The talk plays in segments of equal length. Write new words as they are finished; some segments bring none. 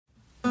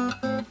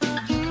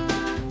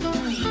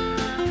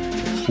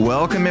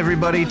Welcome,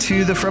 everybody,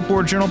 to the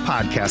Fretboard Journal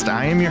podcast.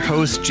 I am your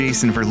host,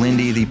 Jason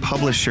Verlinde, the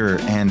publisher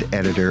and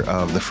editor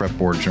of the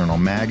Fretboard Journal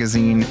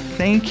magazine.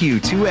 Thank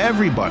you to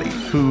everybody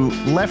who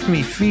left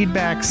me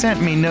feedback,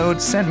 sent me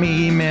notes, sent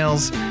me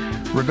emails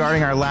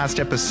regarding our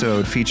last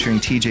episode featuring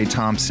TJ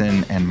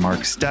Thompson and Mark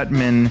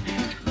Stutman.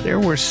 There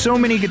were so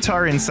many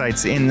guitar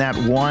insights in that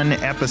one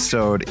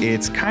episode.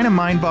 It's kind of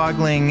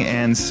mind-boggling,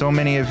 and so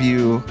many of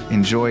you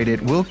enjoyed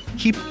it. We'll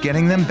keep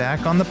getting them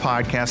back on the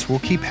podcast. We'll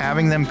keep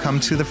having them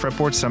come to the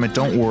Fretboard Summit.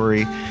 Don't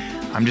worry.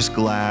 I'm just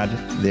glad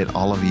that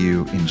all of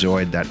you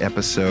enjoyed that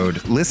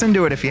episode. Listen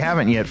to it if you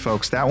haven't yet,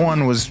 folks. That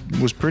one was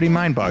pretty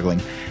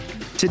mind-boggling.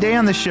 Today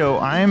on the show,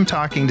 I am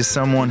talking to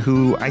someone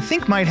who I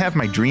think might have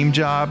my dream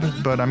job,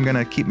 but I'm going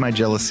to keep my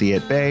jealousy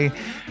at bay.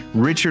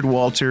 Richard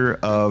Walter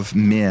of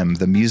MIM,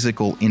 the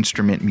Musical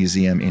Instrument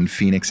Museum in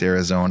Phoenix,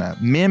 Arizona.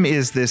 MIM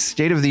is this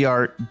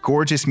state-of-the-art,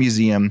 gorgeous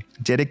museum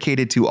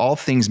dedicated to all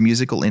things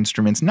musical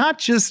instruments, not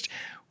just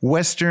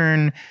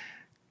Western,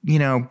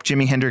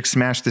 Jimi Hendrix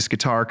smashed this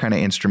guitar kind of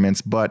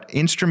instruments, but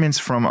instruments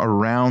from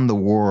around the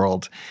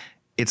world.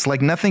 It's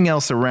like nothing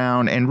else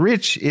around, and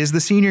Rich is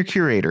the senior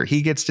curator.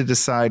 He gets to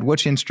decide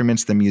which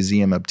instruments the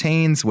museum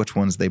obtains, which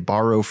ones they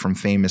borrow from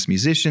famous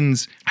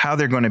musicians, how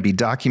they're going to be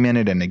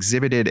documented and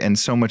exhibited, and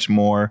so much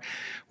more.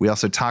 We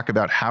also talk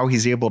about how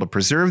he's able to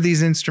preserve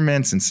these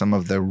instruments and some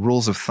of the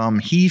rules of thumb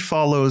he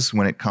follows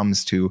when it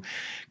comes to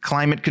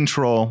climate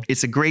control.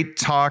 It's a great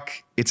talk.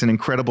 It's an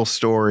incredible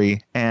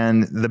story.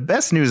 And the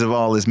best news of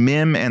all is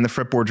MIM and the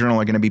Fretboard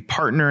Journal are going to be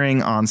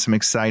partnering on some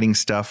exciting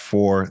stuff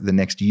for the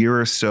next year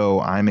or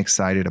so. I'm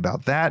excited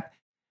about that.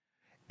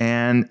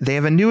 And they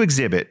have a new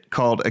exhibit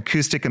called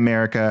Acoustic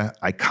America,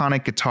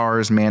 Iconic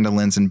Guitars,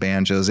 Mandolins, and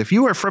Banjos. If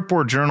you are a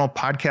Fretboard Journal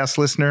podcast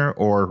listener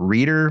or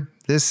reader,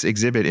 this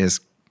exhibit is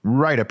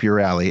right up your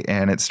alley,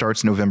 and it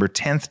starts November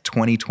 10th,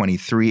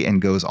 2023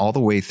 and goes all the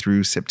way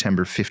through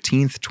September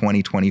 15th,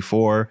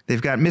 2024.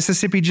 They've got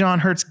Mississippi John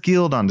Hurt's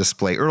Guild on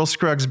display, Earl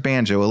Scruggs'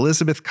 banjo,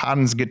 Elizabeth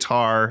Cotten's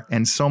guitar,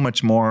 and so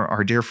much more.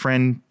 Our dear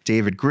friend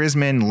David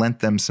Grisman lent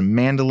them some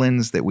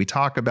mandolins that we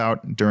talk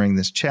about during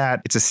this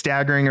chat. It's a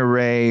staggering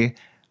array.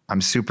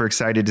 I'm super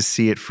excited to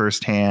see it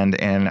firsthand,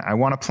 and I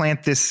want to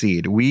plant this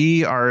seed.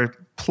 We are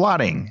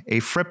plotting a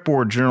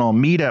Fretboard Journal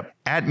meetup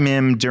at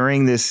MIM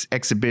during this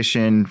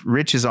exhibition.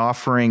 Rich is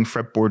offering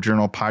Fretboard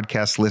Journal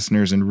podcast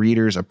listeners and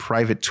readers a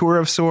private tour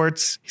of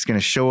sorts. He's going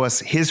to show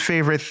us his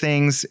favorite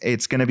things.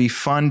 It's going to be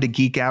fun to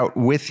geek out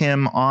with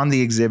him on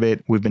the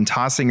exhibit. We've been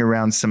tossing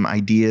around some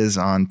ideas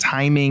on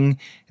timing.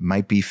 It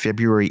might be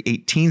February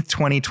 18th,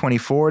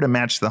 2024 to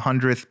match the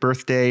 100th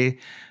birthday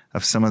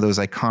of some of those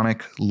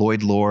iconic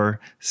Lloyd Loar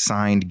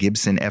signed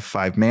Gibson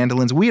F5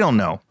 mandolins. We don't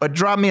know, but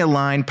drop me a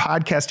line,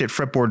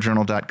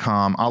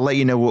 podcast@fretboardjournal.com. I'll let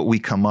you know what we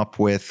come up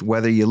with.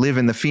 Whether you live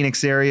in the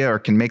Phoenix area or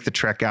can make the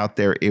trek out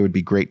there, it would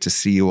be great to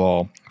see you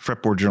all.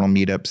 Fretboard Journal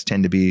meetups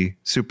tend to be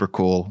super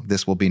cool.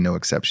 This will be no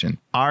exception.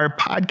 Our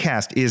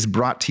podcast is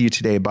brought to you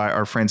today by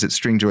our friends at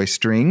Stringjoy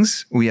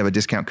Strings. We have a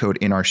discount code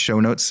in our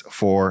show notes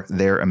for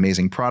their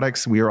amazing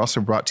products. We are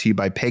also brought to you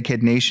by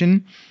Peghead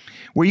Nation,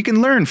 where you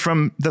can learn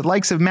from the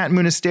likes of Matt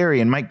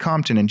Munisteri and Mike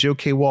Compton and Joe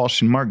K.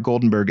 Walsh and Mark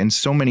Goldenberg and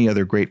so many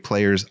other great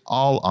players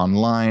all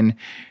online.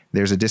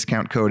 There's a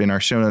discount code in our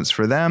show notes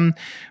for them.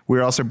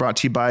 We're also brought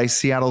to you by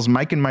Seattle's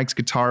Mike and Mike's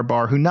Guitar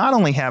Bar, who not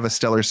only have a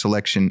stellar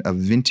selection of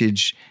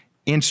vintage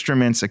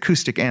instruments,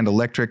 acoustic and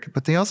electric,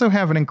 but they also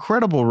have an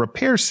incredible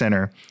repair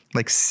center,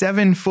 like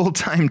 7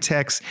 full-time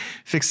techs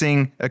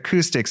fixing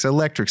acoustics,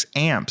 electrics,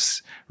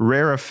 amps,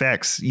 rare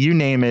effects, you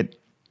name it.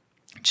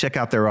 Check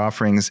out their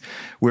offerings.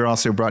 We're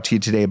also brought to you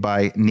today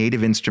by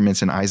Native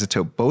Instruments and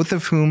Isotope, both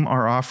of whom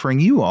are offering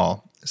you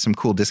all some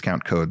cool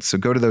discount codes. So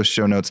go to those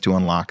show notes to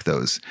unlock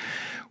those.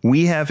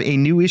 We have a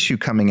new issue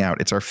coming out.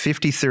 It's our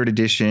 53rd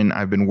edition.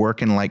 I've been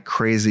working like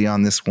crazy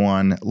on this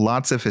one.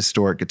 Lots of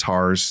historic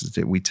guitars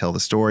that we tell the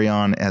story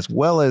on, as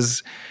well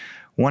as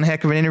one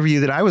heck of an interview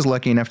that I was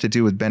lucky enough to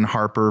do with Ben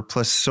Harper,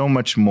 plus so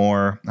much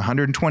more.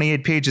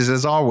 128 pages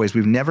as always.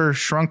 We've never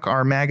shrunk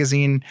our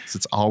magazine.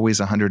 It's always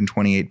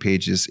 128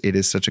 pages. It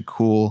is such a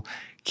cool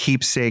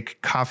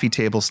keepsake coffee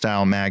table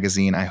style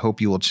magazine. I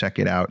hope you will check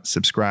it out.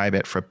 Subscribe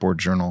at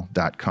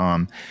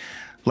fretboardjournal.com.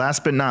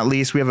 Last but not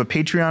least, we have a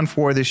Patreon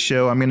for this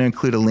show. I'm going to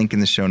include a link in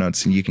the show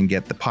notes, and you can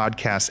get the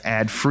podcast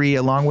ad-free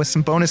along with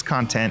some bonus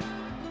content.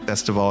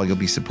 Best of all, you'll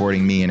be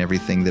supporting me and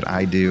everything that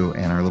I do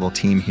and our little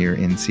team here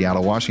in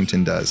Seattle,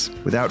 Washington does.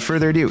 Without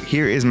further ado,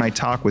 here is my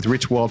talk with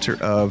Rich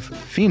Walter of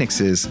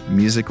Phoenix's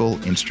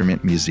Musical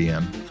Instrument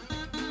Museum.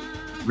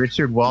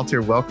 Richard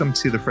Walter, welcome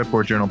to the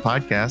Fretboard Journal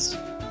podcast.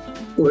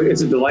 Well,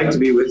 it's a delight to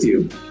be with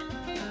you.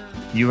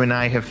 You and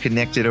I have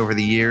connected over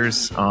the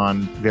years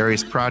on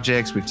various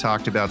projects. We've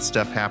talked about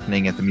stuff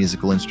happening at the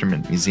Musical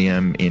Instrument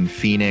Museum in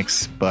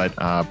Phoenix.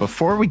 But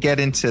before we get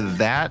into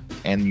that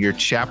and your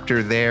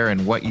chapter there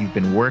and what you've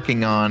been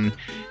working on,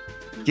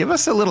 give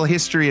us a little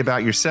history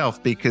about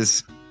yourself,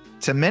 because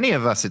to many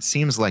of us, it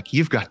seems like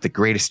you've got the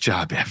greatest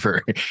job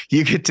ever.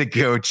 You get to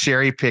go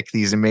cherry pick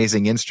these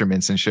amazing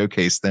instruments and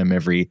showcase them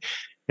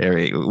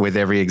with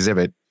every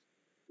exhibit.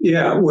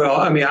 Yeah, well,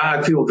 I mean,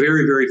 I feel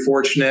very, very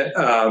fortunate.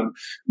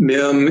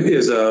 MIM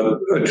is a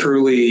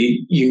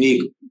truly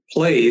unique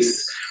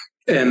place.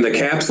 And the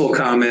capsule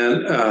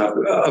comment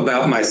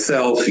about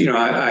myself,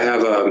 I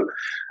have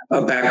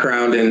a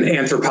background in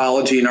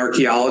anthropology and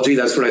archaeology.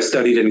 That's what I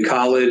studied in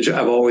college.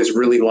 I've always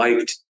really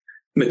liked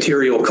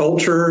material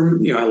culture.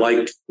 I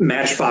liked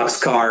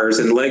Matchbox cars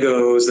and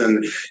Legos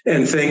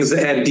and things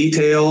that had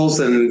details.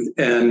 And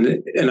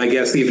I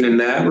guess even in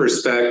that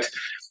respect,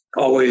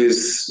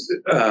 always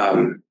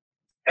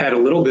had a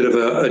little bit of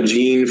a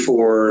gene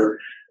for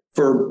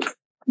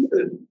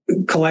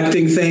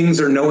collecting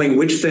things or knowing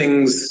which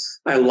things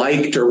I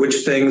liked or which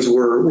things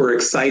were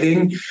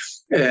exciting.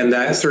 And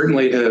that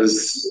certainly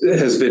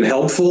has been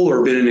helpful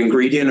or been an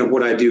ingredient of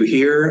what I do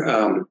here.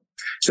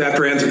 So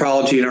after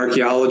anthropology and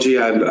archaeology,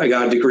 I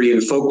got a degree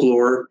in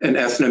folklore and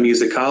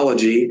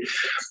ethnomusicology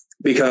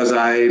because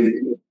I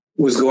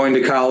was going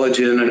to college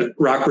in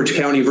Rockbridge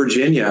County,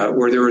 Virginia,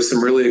 where there was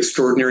some really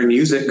extraordinary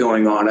music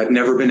going on. I'd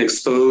never been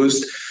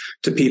exposed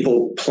to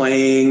people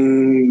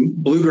playing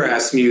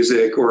bluegrass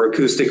music or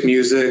acoustic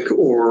music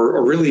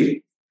or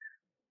really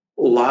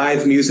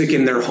live music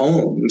in their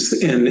homes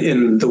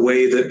in the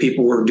way that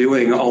people were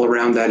doing all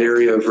around that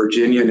area of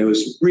Virginia. And it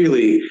was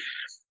really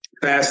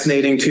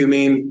fascinating to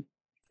me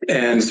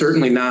and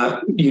certainly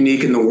not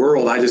unique in the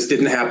world. I just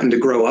didn't happen to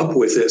grow up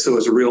with it. So it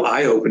was a real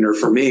eye opener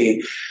for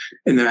me.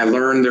 And then I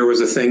learned there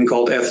was a thing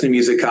called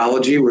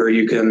ethnomusicology where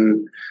you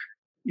can,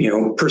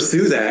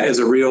 pursue that as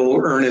a real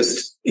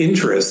earnest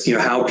interest,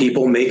 how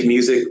people make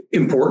music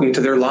important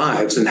to their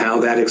lives and how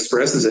that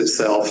expresses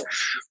itself.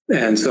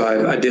 And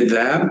so I did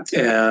that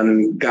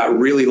and got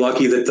really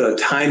lucky that the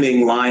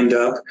timing lined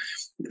up.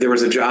 There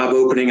was a job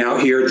opening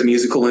out here at the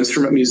Musical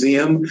Instrument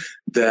Museum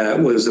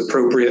that was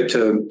appropriate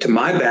to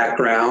my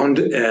background.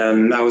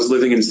 And I was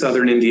living in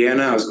Southern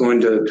Indiana. I was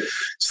going to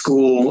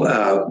school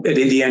at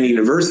Indiana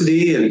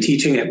University and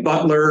teaching at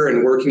Butler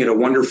and working at a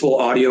wonderful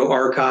audio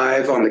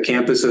archive on the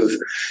campus of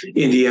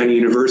Indiana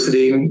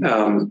University,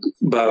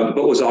 but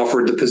was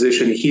offered the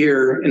position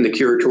here in the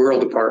curatorial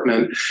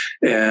department.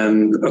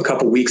 And a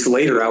couple weeks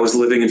later, I was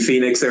living in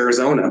Phoenix,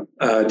 Arizona.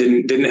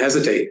 Didn't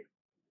hesitate.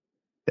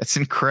 That's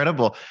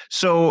incredible.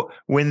 So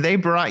when they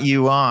brought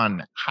you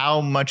on,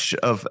 how much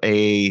of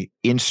a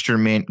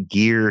instrument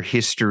gear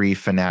history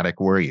fanatic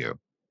were you?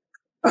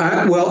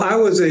 I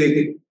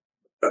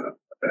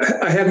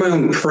had my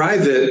own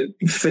private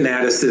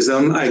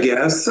fanaticism, I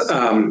guess.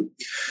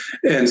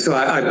 And so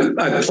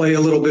I play a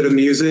little bit of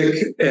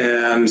music.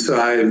 And so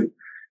I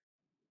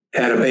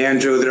had a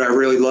banjo that I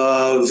really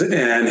love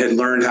and had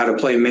learned how to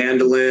play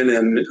mandolin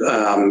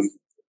and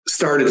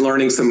started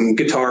learning some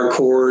guitar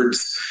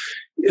chords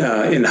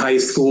in high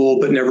school,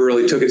 but never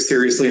really took it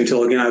seriously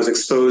until, again, I was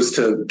exposed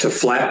to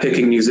flat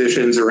picking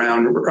musicians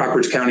around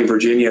Rockbridge County,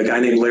 Virginia, a guy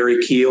named Larry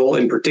Keel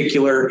in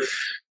particular.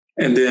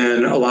 And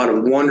then a lot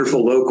of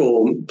wonderful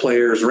local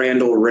players,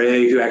 Randall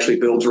Ray, who actually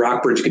builds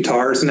Rockbridge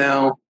guitars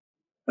now,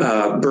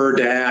 Burr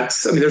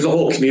Dats. I mean, there's a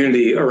whole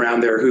community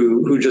around there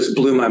who just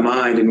blew my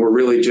mind and were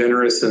really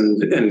generous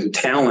and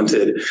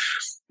talented.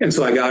 And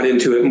so I got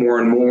into it more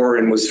and more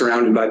and was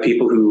surrounded by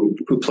people who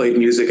played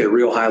music at a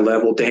real high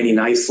level. Danny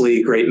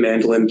Nicely, great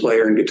mandolin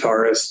player and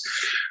guitarist.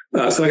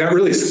 So I got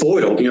really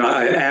spoiled.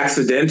 I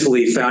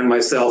accidentally found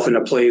myself in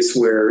a place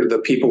where the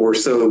people were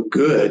so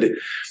good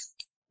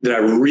that I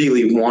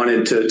really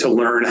wanted to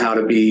learn how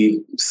to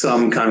be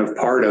some kind of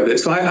part of it.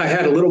 So I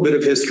had a little bit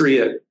of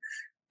history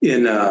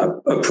in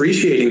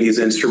appreciating these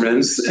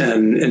instruments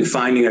and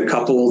finding a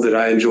couple that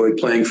I enjoyed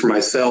playing for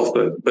myself,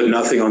 but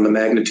nothing on the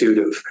magnitude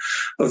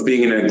of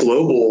being in a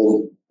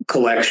global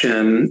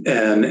collection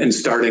and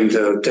starting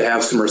to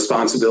have some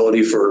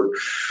responsibility for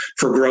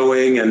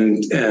growing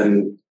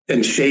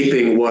and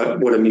shaping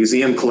what a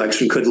museum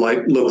collection could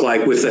look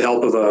like with the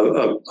help of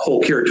a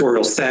whole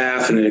curatorial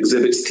staff and an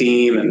exhibits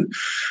team and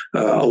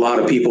a lot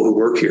of people who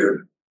work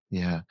here.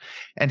 Yeah.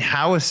 And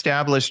how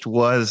established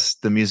was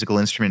the Musical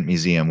Instrument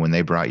Museum when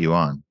they brought you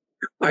on?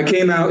 I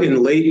came out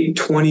in late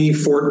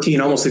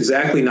 2014, almost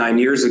exactly 9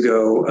 years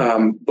ago,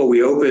 but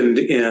we opened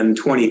in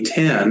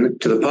 2010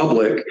 to the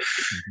public.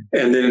 Mm-hmm.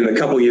 And then in a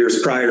couple of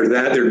years prior to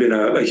that, there'd been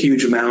a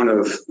huge amount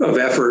of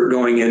effort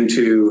going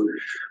into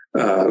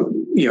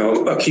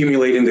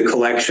accumulating the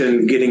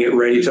collection, getting it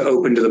ready to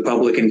open to the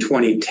public in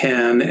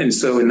 2010. And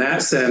so in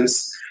that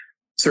sense,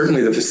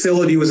 certainly the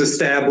facility was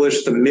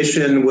established, the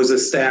mission was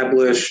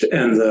established,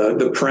 and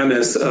the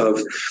premise of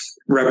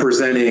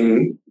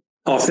representing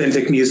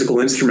authentic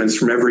musical instruments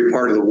from every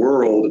part of the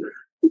world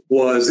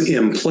was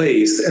in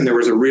place. And there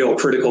was a real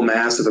critical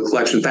mass of the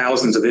collection,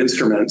 thousands of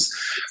instruments.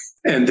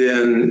 And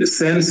then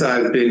since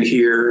I've been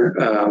here,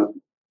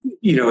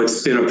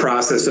 it's been a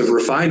process of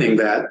refining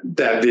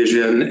that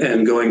vision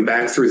and going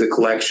back through the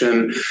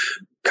collection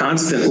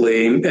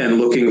constantly and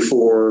looking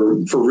for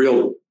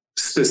real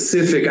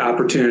specific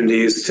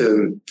opportunities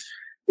to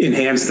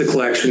enhance the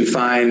collection,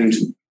 find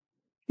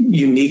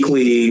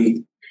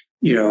uniquely,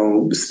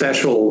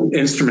 special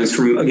instruments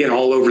from, again,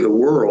 all over the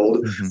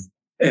world. Mm-hmm.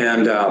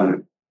 And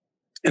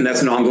And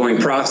that's an ongoing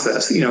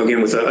process,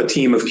 again, with a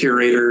team of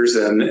curators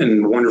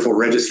and wonderful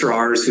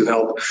registrars who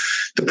help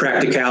the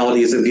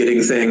practicalities of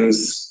getting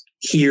things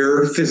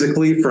here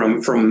physically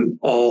from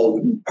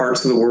all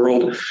parts of the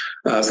world.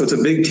 So it's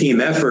a big team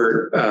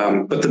effort,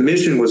 but the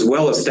mission was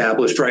well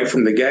established right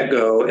from the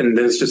get-go. And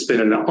there's just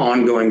been an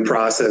ongoing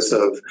process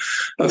of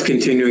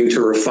continuing to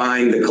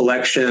refine the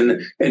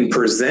collection and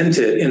present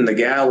it in the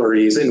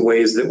galleries in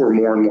ways that we're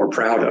more and more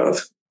proud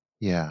of.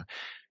 Yeah.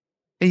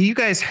 You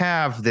guys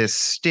have this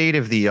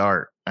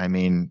state-of-the-art,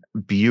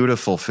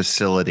 beautiful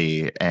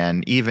facility.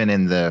 And even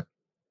in the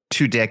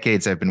 2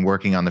 decades I've been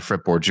working on the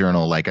Fretboard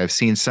Journal, I've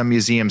seen some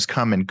museums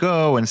come and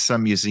go, and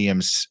some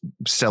museums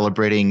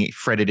celebrating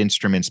fretted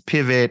instruments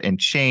pivot and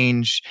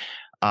change.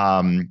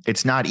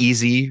 It's not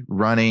easy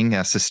running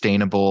a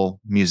sustainable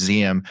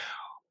museum.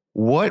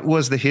 What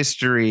was the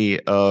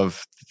history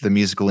of the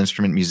Musical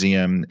Instrument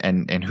Museum,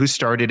 and who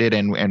started it,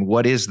 and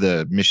what is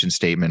the mission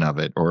statement of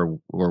it, or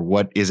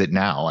what is it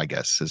now, I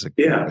guess, is a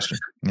question.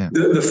 Yeah.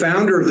 The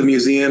founder of the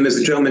museum is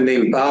a gentleman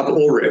named Bob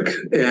Ulrich,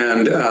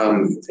 and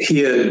he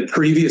had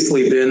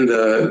previously been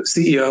the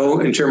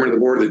CEO and chairman of the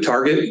board of the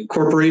Target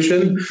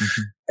Corporation.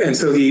 Mm-hmm. And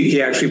so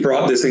he actually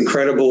brought this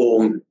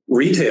incredible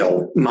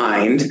retail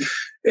mind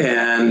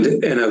and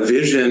a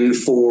vision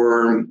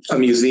for a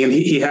museum.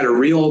 He had a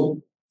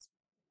real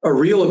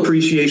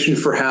appreciation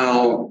for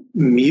how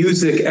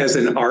music as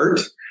an art,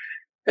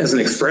 as an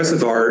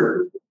expressive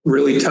art,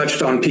 really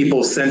touched on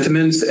people's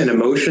sentiments and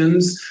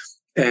emotions.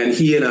 And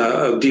he and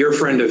a dear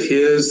friend of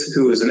his,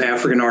 who is an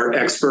African art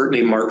expert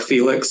named Mark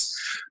Felix,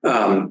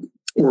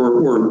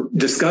 were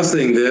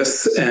discussing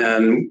this,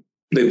 and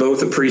they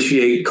both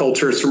appreciate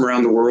cultures from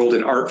around the world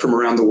and art from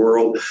around the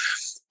world,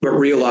 but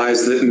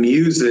realize that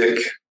music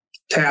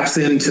taps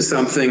into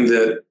something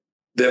that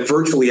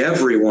virtually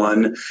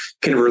everyone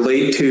can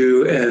relate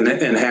to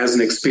and has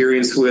an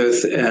experience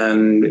with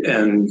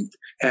and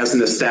has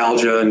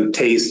nostalgia and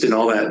taste and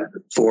all that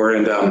for.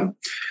 And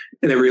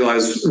they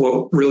realized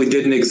what really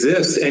didn't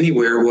exist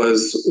anywhere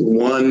was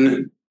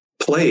one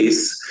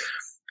place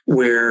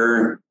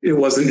where it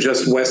wasn't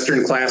just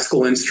Western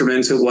classical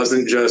instruments. It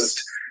wasn't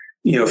just,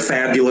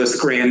 fabulous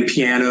grand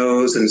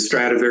pianos and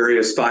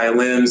Stradivarius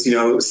violins,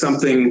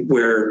 something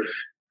where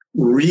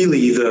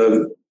really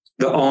the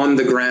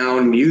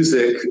on-the-ground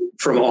music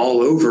from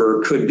all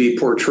over could be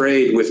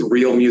portrayed with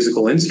real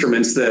musical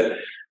instruments that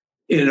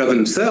in and of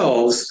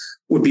themselves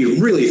would be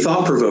really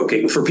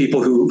thought-provoking for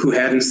people who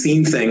hadn't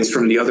seen things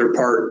from the other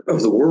part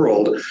of the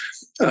world,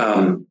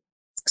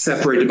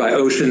 separated by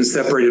oceans,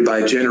 separated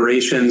by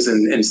generations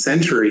and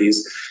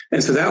centuries.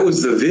 And so that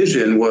was the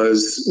vision,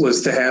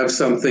 was to have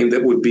something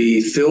that would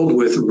be filled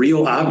with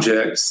real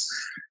objects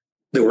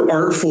that were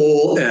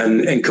artful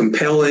and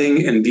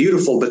compelling and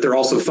beautiful, but they're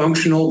also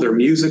functional, they're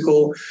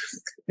musical.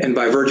 And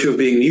by virtue of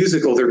being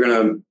musical, they're going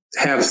to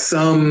have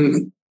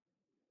some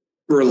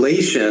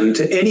relation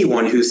to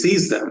anyone who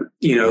sees them,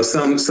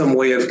 some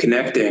way of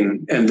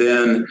connecting. And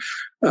then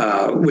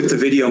with the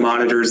video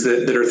monitors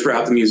that are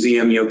throughout the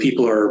museum,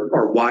 people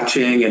are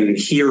watching and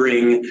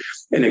hearing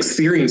and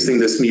experiencing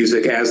this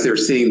music as they're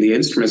seeing the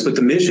instruments. But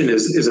the mission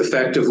is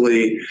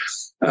effectively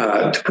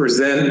to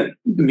present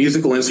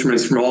musical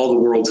instruments from all the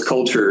world's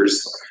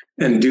cultures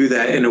and do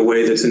that in a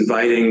way that's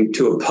inviting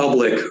to a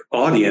public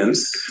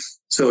audience.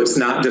 So it's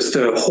not just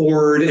to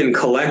hoard and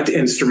collect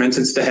instruments,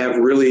 it's to have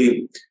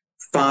really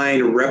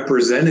fine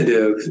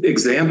representative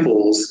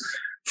examples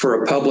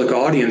for a public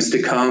audience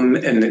to come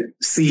and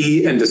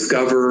see and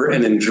discover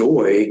and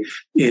enjoy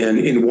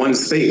in one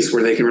space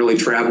where they can really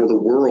travel the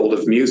world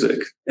of music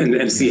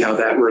and see how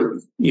that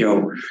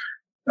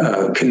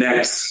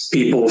connects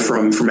people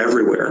from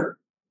everywhere.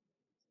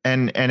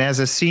 And as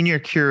a senior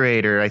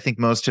curator, I think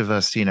most of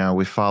us,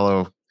 we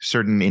follow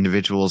certain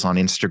individuals on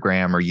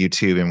Instagram or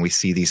YouTube, and we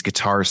see these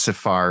guitar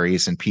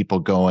safaris and people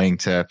going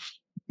to,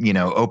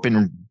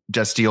 open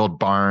dusty old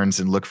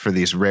barns and look for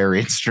these rare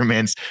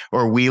instruments,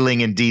 or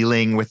wheeling and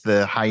dealing with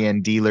the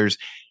high-end dealers.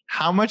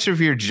 How much of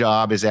your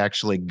job is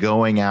actually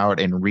going out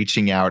and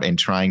reaching out and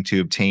trying to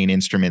obtain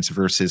instruments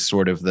versus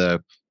sort of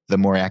the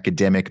more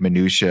academic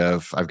minutia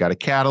of, I've got to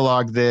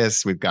catalog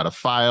this, we've got to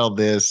file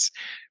this,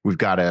 we've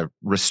got to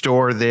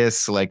restore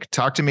this?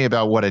 Talk to me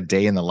about what a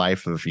day in the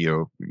life of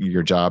your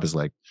job is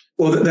like.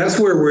 Well, that's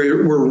where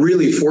we're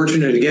really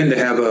fortunate, again, to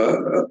have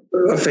a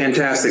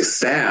fantastic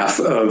staff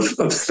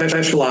of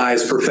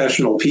specialized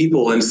professional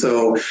people. And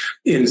so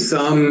in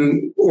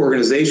some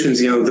organizations,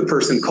 the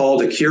person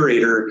called a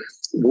curator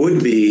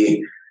would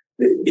be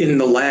in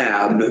the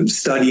lab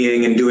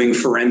studying and doing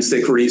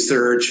forensic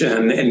research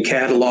and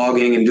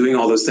cataloging and doing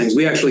all those things.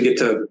 We actually get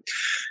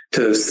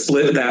to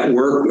split that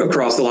work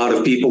across a lot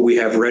of people. We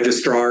have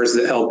registrars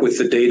that help with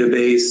the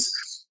database.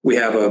 We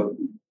have a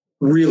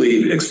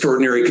really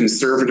extraordinary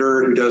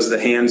conservator who does the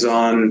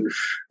hands-on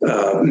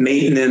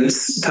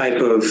maintenance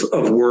type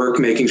of work,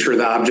 making sure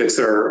the objects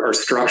are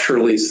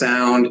structurally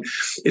sound.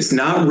 It's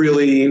not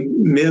really,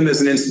 MIM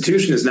as an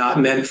institution is not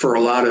meant for a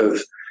lot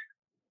of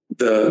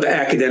the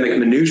academic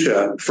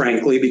minutia,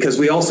 frankly, because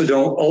we also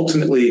don't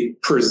ultimately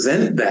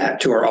present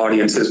that to our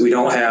audiences. We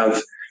don't have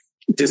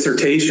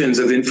dissertations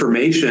of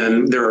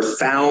information. There are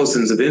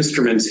thousands of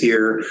instruments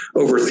here,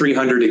 over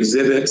 300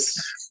 exhibits,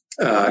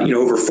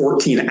 over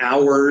 14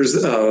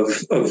 hours of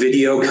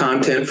video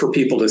content for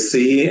people to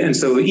see. And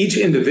so each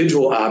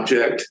individual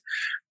object,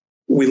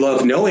 we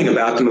love knowing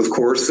about them, of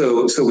course.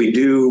 So we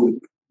do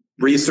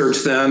research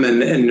them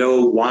and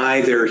know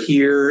why they're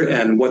here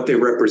and what they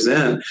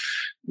represent.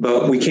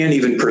 But we can't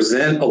even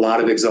present a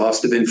lot of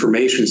exhaustive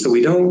information. So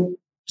we don't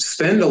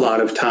spend a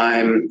lot of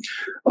time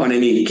on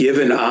any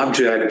given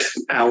object,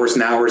 hours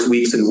and hours,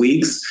 weeks and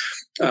weeks.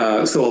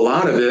 So a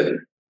lot of it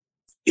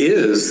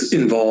is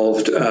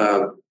involved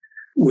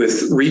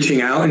with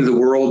reaching out into the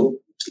world,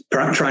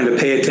 trying to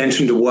pay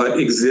attention to what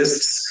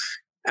exists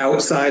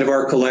outside of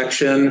our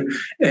collection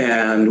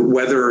and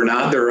whether or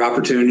not there are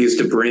opportunities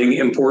to bring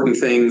important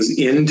things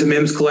into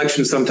MIM's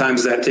collection.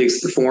 Sometimes that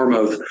takes the form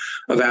of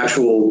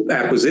actual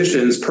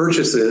acquisitions,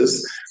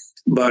 purchases,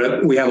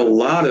 but we have a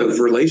lot of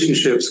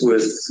relationships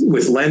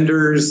with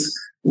lenders,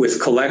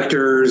 with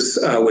collectors,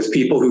 with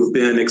people who've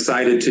been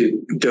excited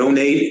to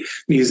donate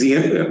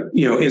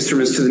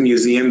instruments to the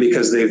museum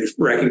because they've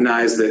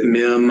recognized that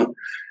MIM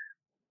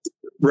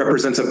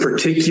represents a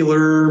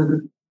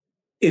particular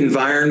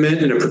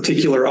environment and a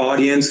particular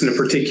audience and a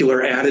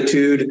particular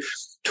attitude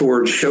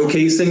towards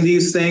showcasing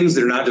these things.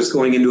 They're not just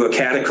going into a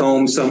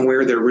catacomb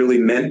somewhere. They're really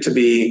meant to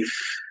be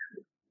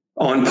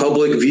on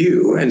public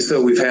view. And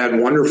so we've had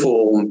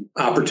wonderful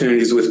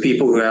opportunities with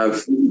people who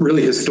have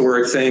really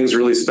historic things,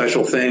 really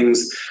special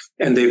things,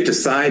 and they've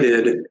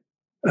decided,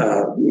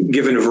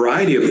 given a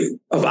variety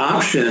of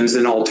options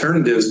and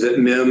alternatives, that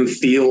MIM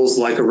feels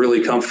like a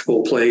really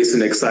comfortable place,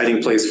 an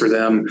exciting place for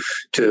them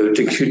to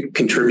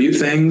contribute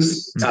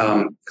things.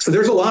 So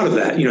there's a lot of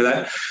that.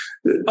 That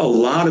a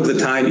lot of the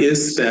time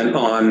is spent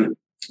on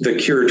the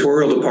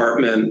curatorial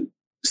department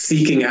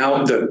seeking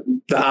out the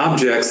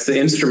objects, the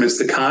instruments,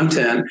 the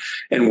content,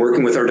 and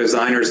working with our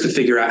designers to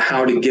figure out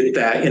how to get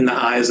that in the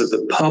eyes of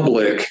the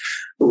public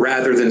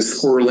rather than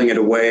squirreling it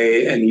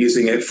away and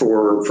using it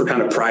for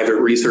kind of private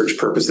research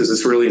purposes.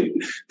 It's really,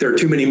 there are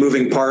too many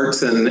moving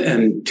parts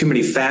and too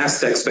many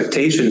fast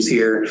expectations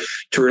here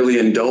to really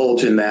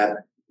indulge in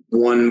that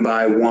one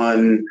by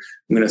one,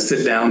 I'm going to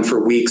sit down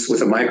for weeks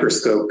with a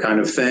microscope kind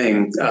of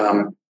thing.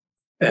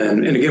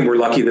 And again, we're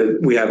lucky that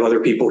we have other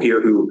people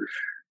here who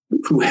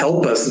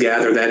help us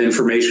gather that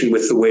information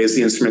with the ways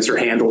the instruments are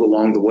handled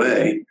along the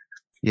way.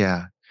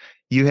 Yeah.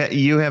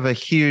 You have a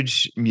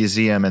huge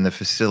museum, and the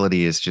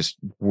facility is just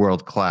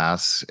world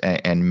class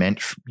and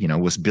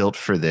was built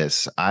for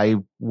this. I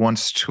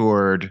once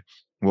toured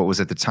what was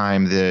at the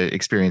time the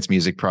Experience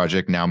Music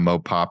Project, now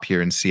Mopop,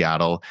 here in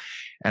Seattle,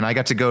 and I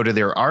got to go to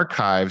their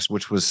archives,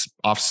 which was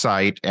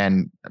offsite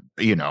and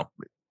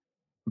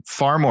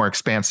far more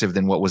expansive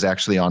than what was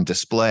actually on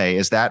display.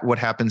 Is that what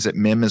happens at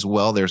MIM as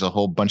well? There's a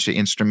whole bunch of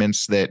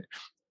instruments that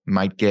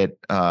might get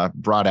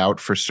brought out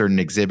for certain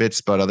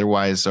exhibits, but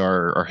otherwise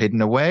are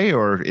hidden away,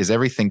 or is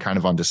everything kind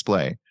of on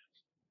display?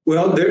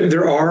 Well,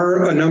 there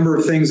are a number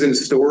of things in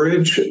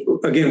storage.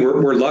 Again,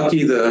 we're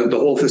lucky the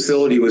whole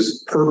facility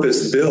was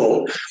purpose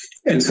built,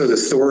 and so the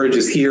storage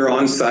is here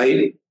on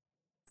site.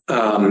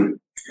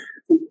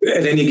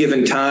 At any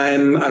given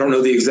time, I don't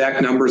know the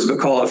exact numbers, but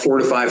call it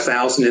 4,000 to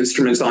 5,000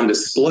 instruments on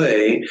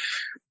display.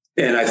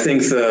 And I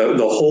think the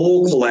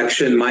whole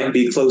collection might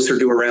be closer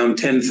to around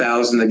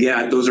 10,000.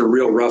 Again, those are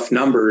real rough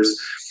numbers,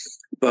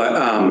 but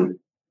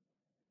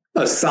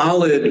a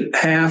solid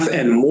half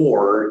and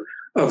more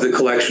of the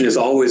collection is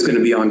always going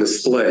to be on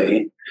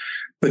display.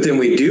 But then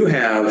we do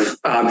have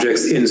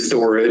objects in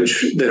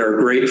storage that are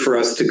great for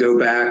us to go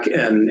back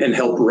and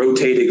help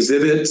rotate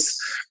exhibits.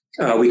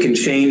 We can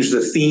change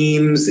the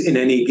themes in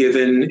any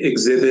given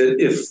exhibit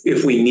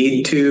if we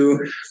need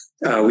to.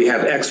 We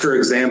have extra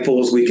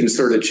examples. We can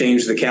sort of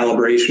change the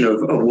calibration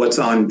of what's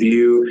on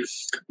view.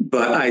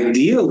 But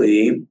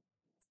ideally,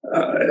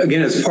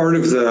 again, as part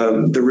of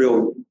the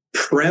real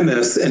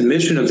premise and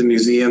mission of the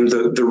museum,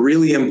 the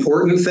really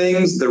important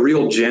things, the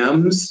real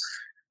gems,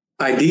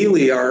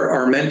 ideally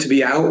are meant to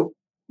be out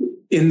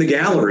in the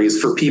galleries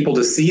for people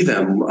to see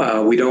them.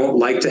 We don't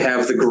like to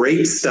have the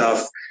great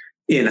stuff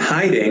in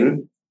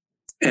hiding.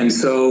 And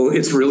so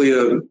it's really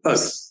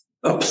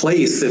a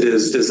place that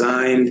is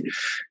designed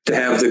to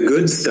have the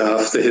good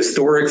stuff, the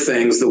historic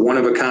things, the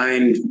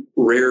one-of-a-kind,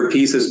 rare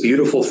pieces,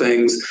 beautiful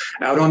things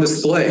out on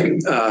display.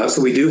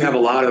 So we do have a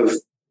lot of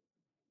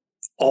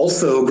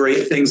also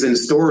great things in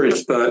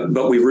storage,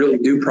 but we really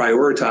do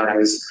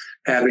prioritize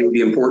having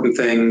the important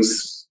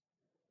things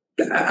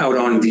out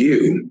on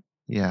view.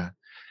 Yeah.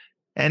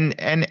 And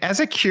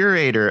as a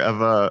curator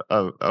of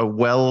a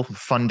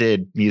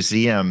well-funded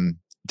museum,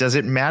 does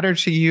it matter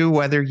to you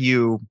whether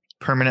you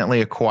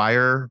permanently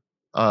acquire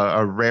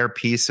a rare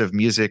piece of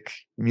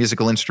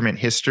musical instrument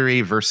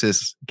history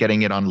versus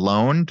getting it on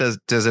loan?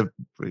 Do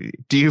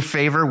you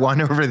favor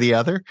one over the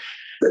other?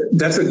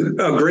 That's a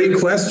great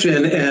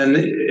question. And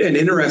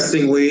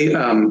interestingly,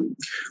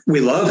 we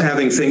love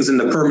having things in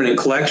the permanent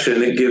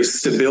collection. It gives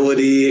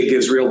stability. It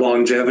gives real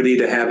longevity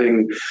to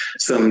having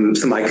some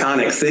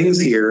iconic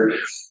things here.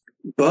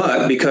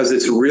 But because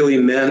it's really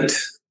meant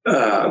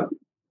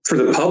for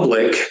the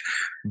public,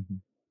 Mm-hmm.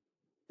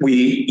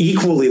 we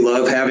equally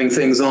love having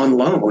things on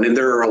loan. And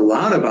there are a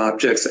lot of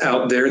objects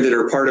out there that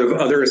are part of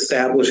other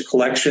established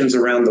collections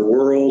around the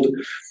world.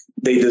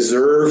 They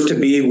deserve to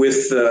be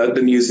with the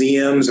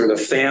museums or the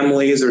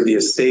families or the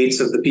estates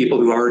of the people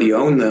who already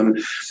own them.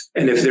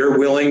 And if they're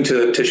willing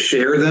to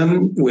share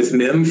them with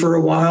MIM for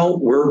a while,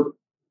 we're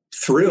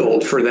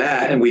thrilled for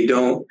that. And we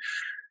don't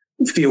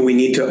feel we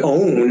need to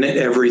own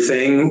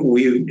everything.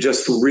 We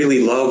just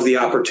really love the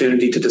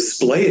opportunity to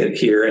display it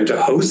here and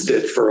to host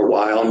it for a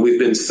while. And we've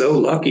been so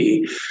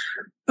lucky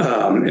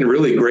and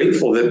really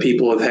grateful that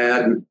people have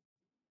had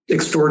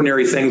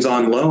extraordinary things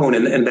on loan.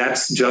 And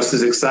that's just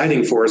as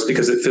exciting for us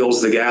because it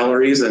fills the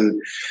galleries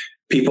and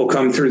people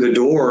come through the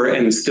door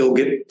and still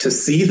get to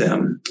see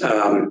them.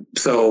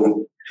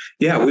 So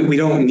yeah, we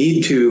don't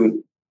need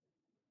to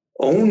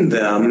own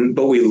them,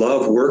 but we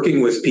love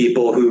working with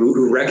people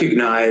who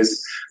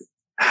recognize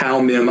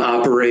how MIM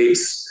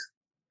operates,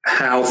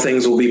 how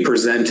things will be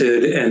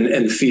presented,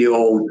 and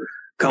feel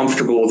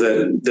comfortable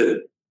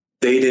that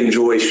they'd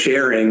enjoy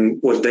sharing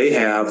what they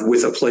have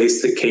with a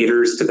place that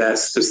caters to that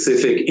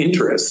specific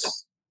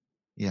interest.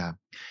 Yeah.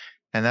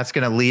 And that's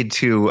going to lead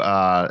to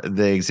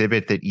the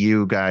exhibit that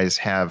you guys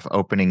have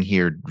opening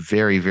here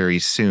very, very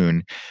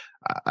soon.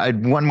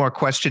 One more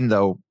question,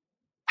 though.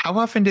 How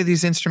often do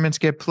these instruments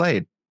get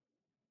played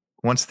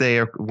once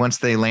they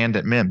land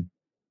at MIM?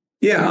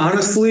 Yeah,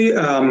 honestly,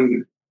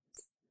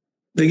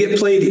 they get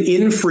played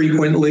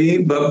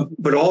infrequently,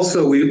 but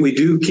also we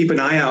do keep an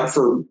eye out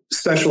for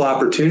special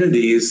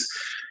opportunities.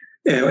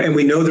 And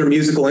we know they're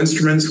musical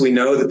instruments. We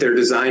know that they're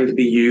designed to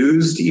be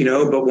used,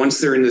 but once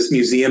they're in this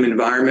museum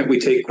environment, we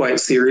take quite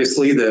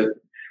seriously that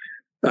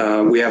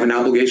we have an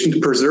obligation to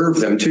preserve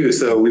them too.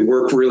 So we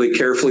work really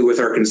carefully with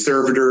our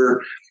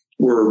conservator.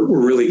 We're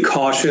really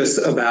cautious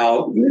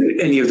about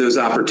any of those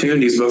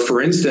opportunities. But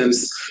for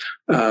instance,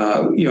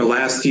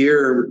 last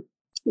year,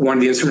 one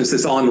of the instruments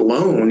that's on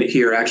loan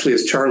here actually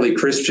is Charlie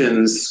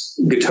Christian's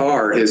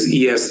guitar, his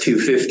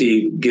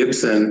ES-250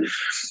 Gibson.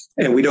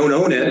 And we don't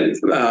own it,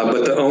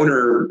 but the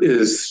owner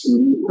is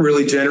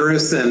really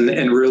generous and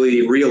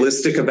really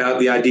realistic about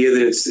the idea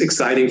that it's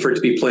exciting for it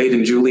to be played.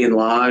 And Julian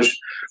Lage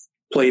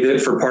played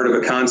it for part of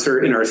a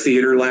concert in our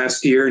theater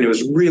last year, and it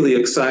was really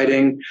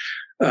exciting.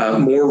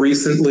 More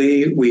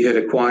recently, we had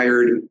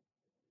acquired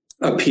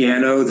a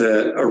piano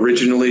that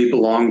originally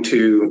belonged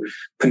to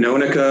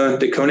Pannonica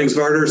de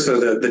Koningsvaarder, so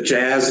the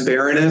jazz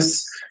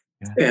baroness,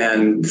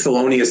 and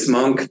Thelonious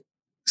Monk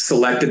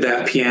selected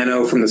that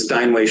piano from the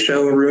Steinway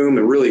showroom,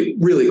 a really,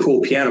 really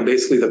cool piano,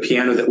 basically the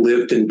piano that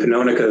lived in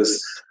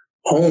Pannonica's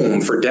home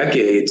for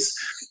decades.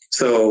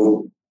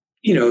 So,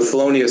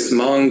 Thelonious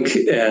Monk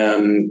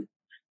and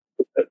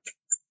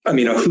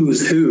a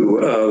who's who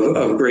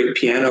of great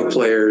piano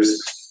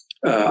players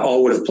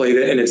all would have played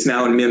it, and it's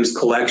now in MIM's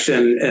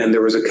collection. And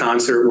there was a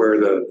concert where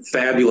the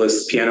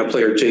fabulous piano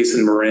player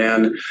Jason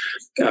Moran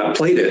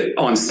played it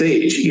on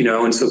stage,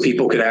 and so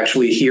people could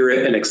actually hear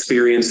it and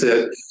experience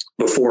it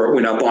before it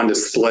went up on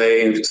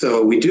display. And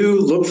so we do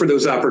look for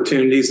those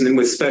opportunities. And then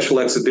with special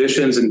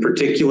exhibitions in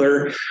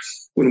particular,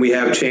 when we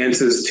have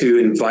chances to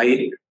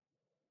invite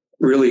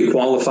really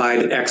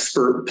qualified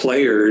expert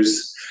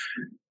players,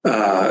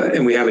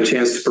 and we have a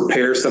chance to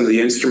prepare some of the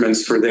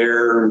instruments for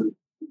their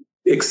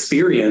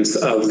experience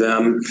of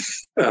them,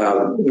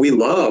 we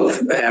love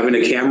having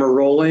a camera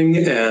rolling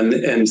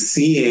and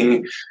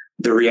seeing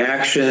the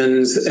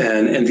reactions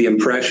and the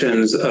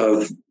impressions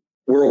of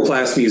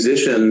world-class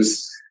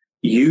musicians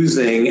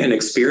using and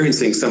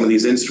experiencing some of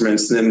these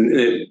instruments. And then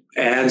it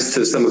adds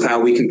to some of how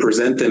we can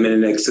present them in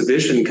an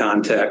exhibition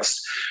context.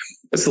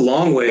 It's a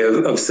long way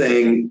of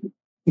saying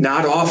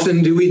not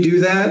often do we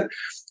do that,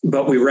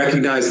 but we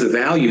recognize the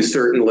value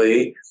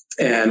certainly.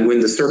 And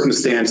when the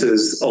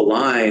circumstances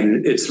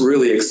align, it's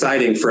really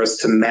exciting for us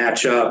to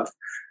match up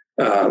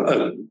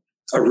a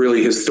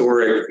really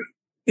historic,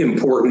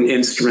 important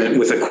instrument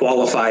with a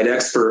qualified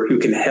expert who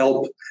can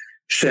help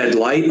shed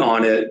light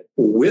on it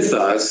with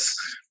us.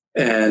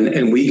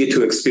 And we get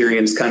to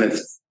experience kind of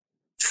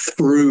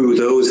through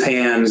those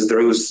hands,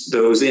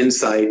 those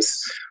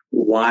insights,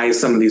 why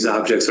some of these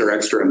objects are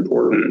extra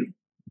important.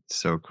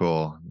 So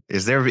cool.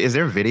 Is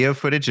there video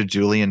footage of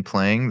Julian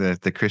playing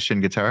the Christian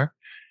guitar?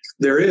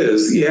 There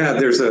is. Yeah,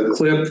 there's a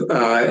clip.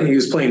 He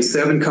was playing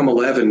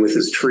 7come11 with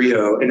his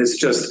trio, and it's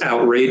just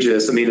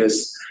outrageous. I mean,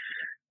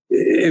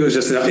 it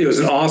was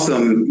an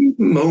awesome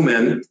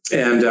moment.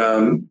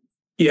 And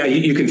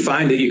you can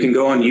find it. You can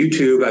go on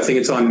YouTube. I think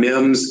it's on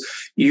MIM's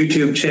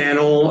YouTube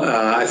channel.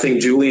 I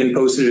think Julian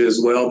posted it as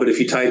well. But if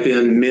you type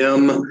in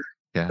MIM,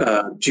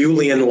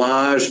 Julian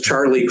Lage,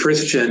 Charlie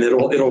Christian,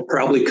 it'll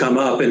probably come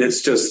up, and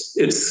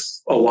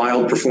it's a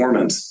wild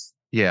performance.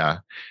 Yeah.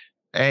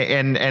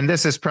 And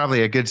this is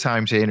probably a good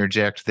time to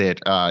interject that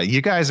you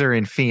guys are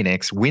in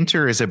Phoenix.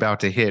 Winter is about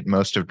to hit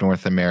most of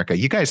North America.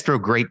 You guys throw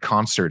great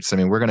concerts. I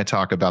mean, we're going to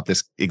talk about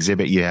this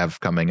exhibit you have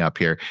coming up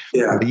here.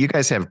 Yeah. But you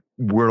guys have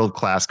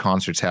world-class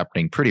concerts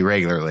happening pretty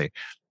regularly.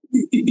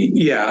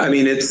 Yeah, I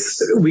mean,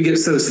 we get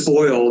so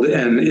spoiled,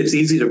 and it's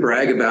easy to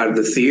brag about it.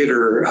 The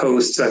theater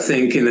hosts, I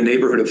think, in the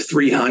neighborhood of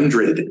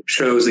 300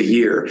 shows a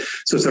year.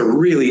 So it's a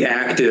really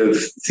active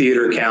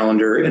theater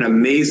calendar, an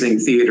amazing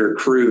theater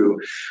crew.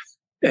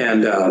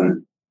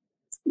 And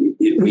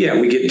yeah,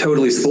 we get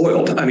totally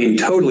spoiled. I mean,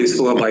 totally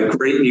spoiled by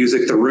great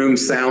music. The room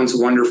sounds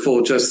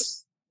wonderful.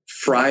 Just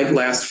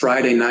last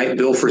Friday night,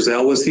 Bill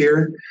Frisell was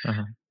here.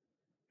 Uh-huh.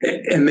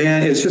 And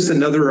man, it's just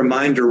another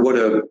reminder what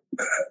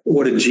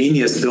a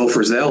genius Bill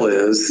Frisell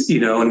is,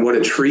 and what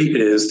a treat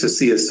it is to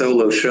see a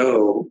solo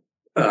show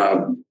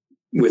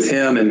with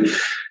him. And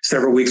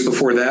several weeks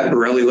before that,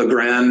 Borelli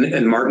Legrand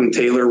and Martin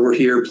Taylor were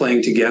here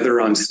playing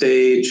together on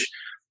stage.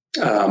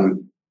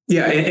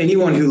 Yeah,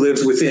 anyone who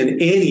lives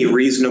within any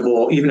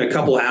reasonable, even a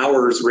couple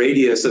hours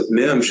radius of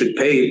MIM should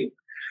pay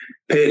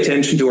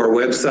attention to our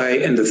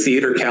website and the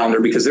theater calendar,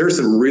 because there are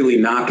some really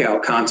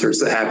knockout concerts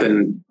that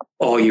happen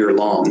all year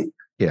long.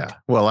 Yeah.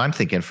 Well, I'm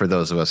thinking for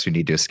those of us who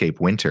need to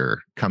escape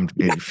winter,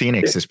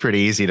 Phoenix is pretty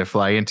easy to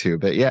fly into.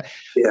 But yeah,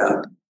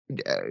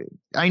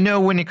 I know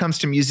when it comes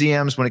to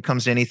museums, when it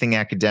comes to anything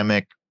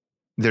academic,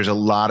 there's a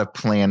lot of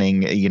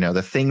planning.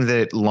 The thing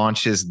that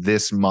launches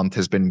this month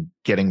has been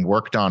getting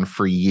worked on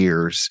for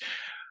years.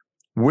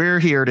 We're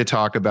here to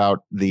talk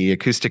about the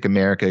Acoustic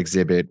America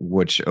exhibit,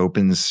 which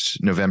opens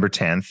November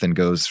 10th and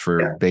goes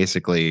for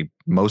basically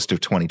most of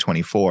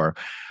 2024.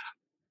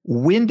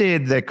 When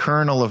did the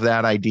kernel of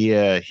that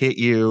idea hit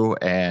you,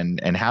 and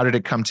how did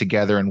it come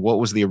together, and what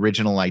was the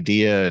original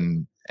idea?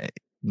 And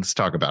let's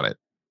talk about it.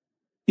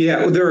 Yeah,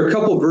 well, there are a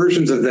couple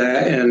versions of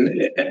that,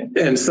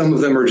 and some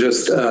of them are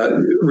just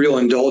real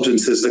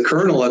indulgences. The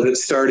kernel of it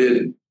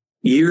started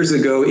years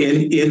ago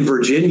in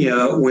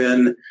Virginia,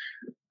 when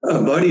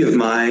a buddy of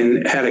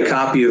mine had a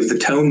copy of the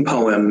Tone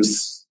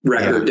Poems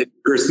record, David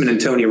Grisman and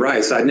Tony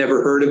Rice. I'd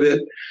never heard of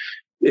it.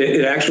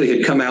 It actually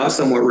had come out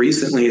somewhat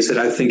recently. He said,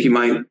 "I think you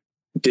might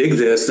dig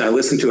this." And I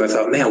listened to it. I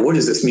thought, man, what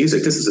is this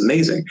music? This is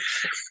amazing.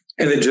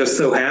 And it just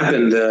so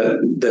happened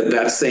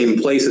that same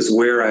place is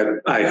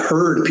where I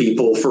heard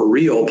people for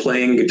real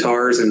playing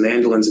guitars and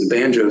mandolins and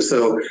banjos.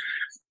 So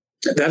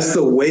that's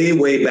the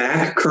way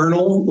back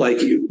kernel, like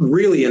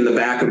really in the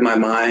back of my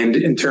mind,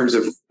 in terms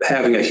of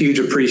having a huge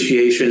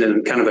appreciation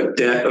and kind of a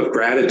debt of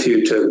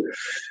gratitude to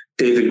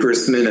David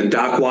Grisman and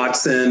Doc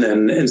Watson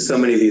and so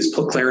many of these,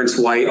 Clarence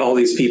White, all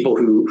these people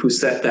who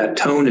set that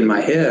tone in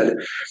my head.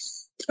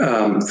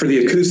 For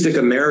the Acoustic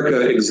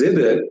America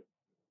exhibit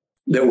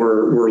that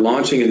we're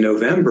launching in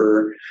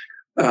November,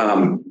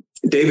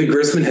 David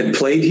Grisman had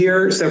played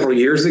here several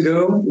years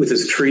ago with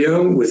his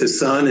trio, with his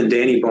son and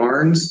Danny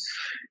Barnes.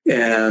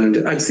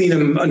 And I'd seen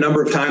him a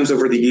number of times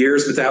over the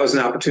years, but that was an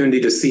opportunity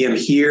to see him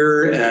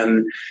here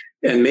and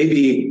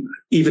maybe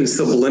even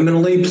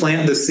subliminally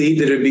plant the seed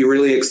that it'd be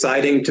really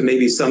exciting to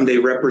maybe someday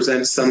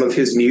represent some of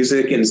his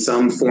music in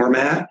some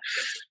format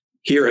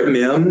here at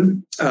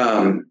MIM.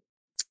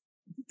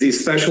 These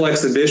special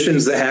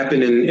exhibitions that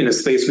happen in a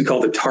space we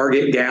call the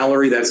Target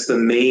Gallery, that's the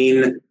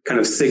main kind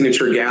of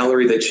signature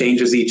gallery that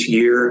changes each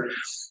year.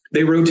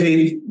 They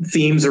rotate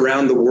themes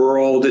around the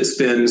world. It's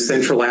been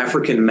Central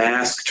African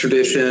mask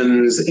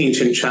traditions,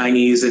 ancient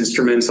Chinese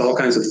instruments, all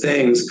kinds of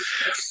things.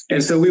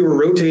 And so we were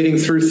rotating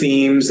through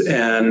themes,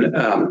 and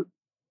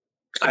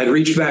I'd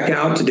reached back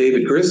out to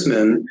David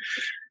Grisman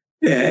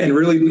and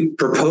really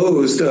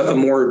proposed a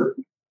more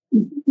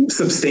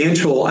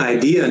substantial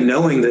idea,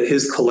 knowing that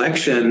his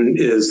collection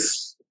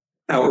is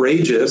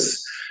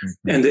outrageous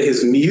and that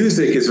his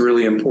music is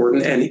really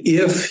important. And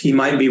if he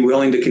might be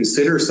willing to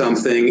consider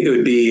something, it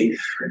would be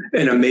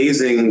an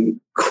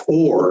amazing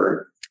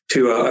core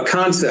to a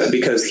concept,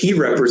 because he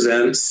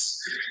represents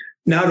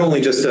not only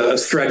just a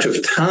stretch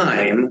of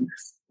time,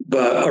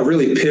 but a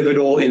really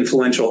pivotal,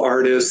 influential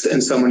artist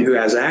and someone who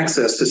has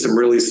access to some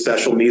really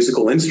special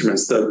musical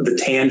instruments, the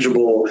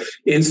tangible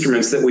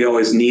instruments that we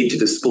always need to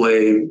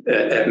display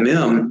at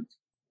MIM.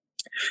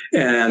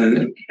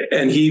 And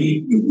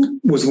he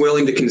was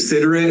willing to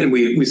consider it, and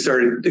we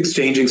started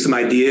exchanging some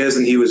ideas,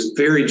 and he was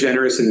very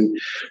generous in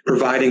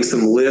providing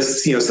some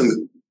lists,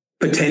 some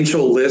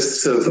potential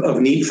lists of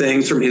neat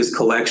things from his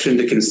collection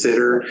to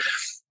consider.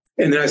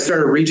 And then I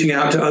started reaching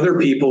out to other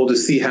people to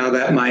see how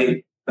that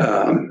might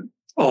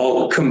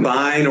all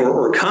combine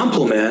or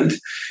complement.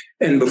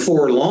 And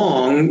before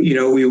long,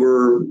 we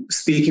were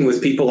speaking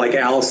with people like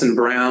Alison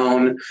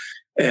Brown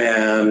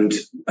and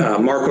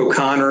Mark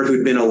O'Connor,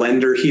 who'd been a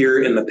lender here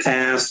in the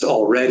past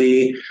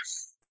already,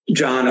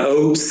 John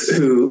Oates,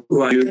 who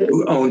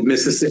owned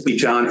Mississippi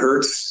John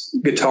Hurt's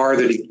guitar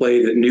that he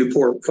played at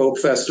Newport Folk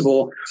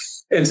Festival.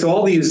 And so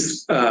all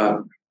these,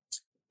 kind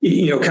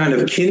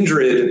of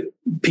kindred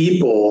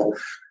people,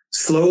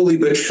 slowly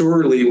but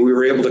surely, we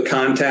were able to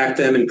contact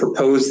them and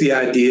propose the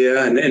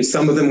idea. And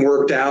some of them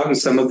worked out and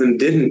some of them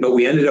didn't, but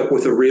we ended up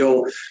with a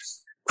real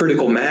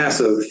critical mass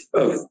of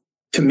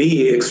to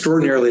me,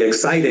 extraordinarily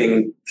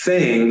exciting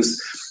things.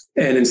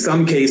 And in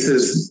some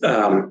cases,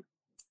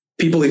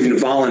 people even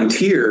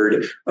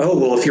volunteered, oh,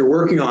 well, if you're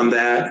working on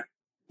that,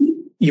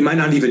 you might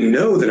not even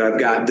know that I've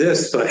got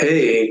this, but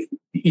hey,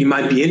 you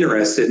might be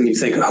interested, and you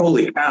think,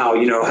 holy cow,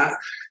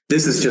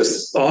 this is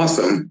just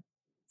awesome.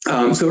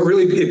 So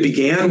it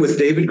began with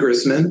David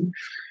Grisman,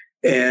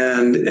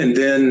 and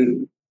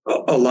then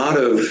a lot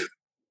of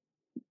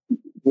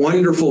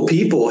wonderful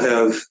people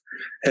have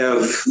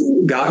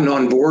gotten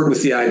on board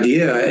with the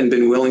idea and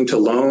been willing to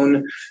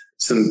loan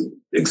some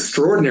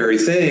extraordinary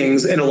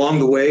things. And along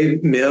the way,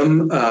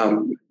 MIM,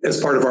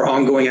 as part of our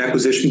ongoing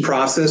acquisition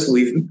process,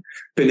 we've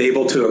been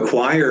able to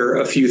acquire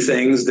a few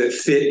things that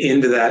fit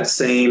into that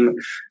same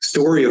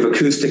story of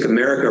Acoustic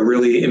America,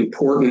 really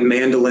important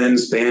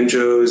mandolins,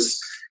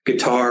 banjos,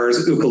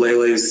 guitars,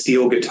 ukuleles,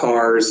 steel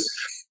guitars.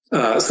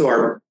 So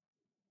our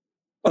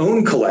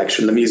own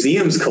collection, the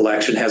museum's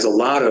collection, has a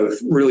lot of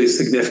really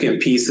significant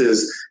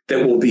pieces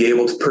that we'll be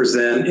able to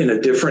present in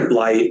a different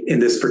light in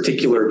this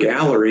particular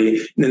gallery.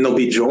 And then they'll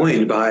be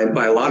joined by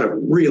a lot of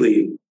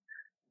really,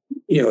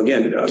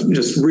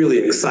 just really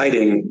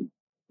exciting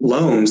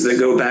loans that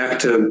go back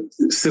to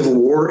Civil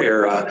War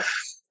era,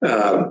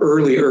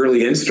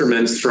 early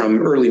instruments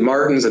from early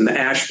Martins and the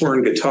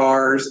Ashburn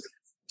guitars,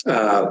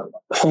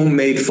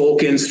 homemade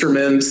folk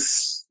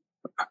instruments,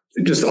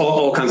 just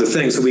all kinds of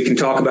things. So we can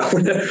talk about.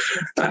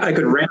 I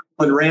could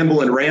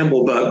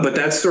ramble, but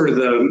that's sort of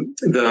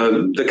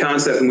the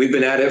concept, and we've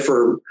been at it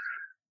for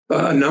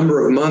a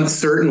number of months,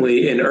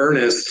 certainly in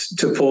earnest,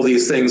 to pull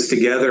these things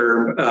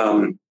together.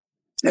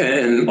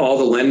 And all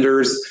the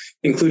lenders,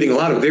 including a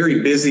lot of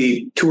very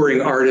busy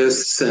touring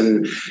artists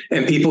and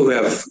people who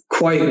have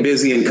quite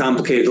busy and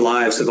complicated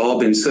lives, have all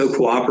been so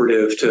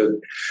cooperative to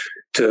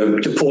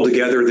pull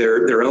together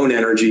their own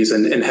energies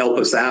and help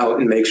us out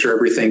and make sure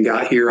everything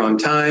got here on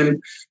time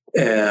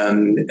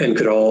and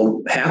could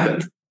all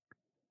happen.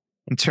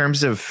 In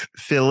terms of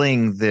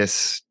filling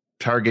this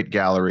target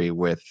gallery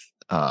with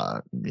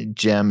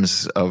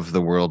gems of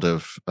the world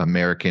of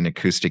American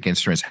acoustic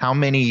instruments, how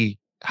many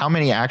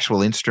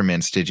actual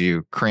instruments did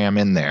you cram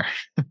in there?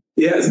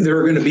 Yes, there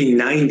are going to be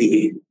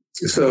 90.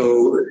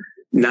 So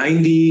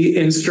 90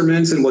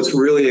 instruments. And what's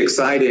really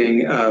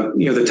exciting,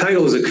 the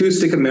title is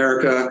Acoustic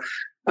America,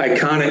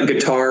 Iconic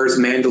Guitars,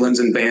 Mandolins,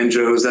 and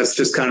Banjos. That's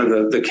just kind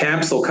of the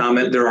capsule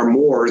comment. There are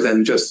more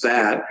than just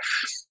that.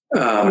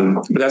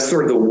 But that's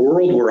sort of the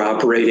world we're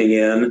operating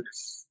in.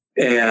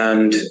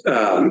 And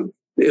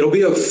it'll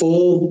be a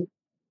full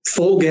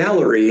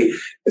gallery.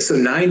 So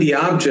 90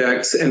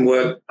 objects. And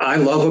what I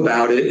love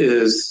about it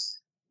is,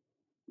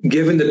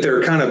 given that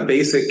they're kind of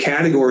basic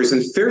categories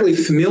and fairly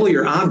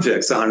familiar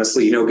objects,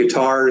 honestly,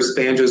 guitars,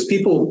 banjos,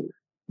 people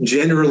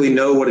generally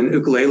know what an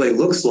ukulele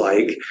looks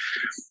like.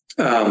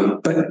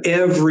 But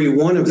every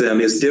one of them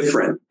is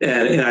different.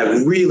 And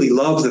I really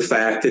love the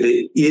fact that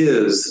it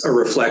is a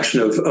reflection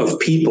of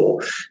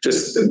people.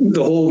 Just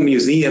the whole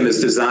museum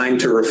is designed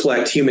to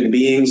reflect human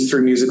beings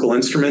through musical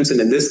instruments. And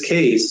in this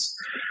case,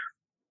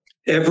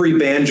 every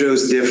banjo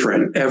is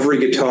different. Every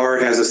guitar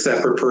has a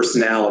separate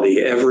personality.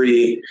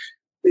 Every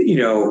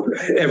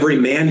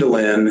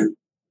mandolin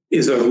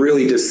is a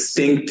really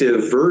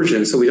distinctive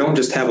version. So we don't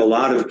just have a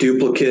lot of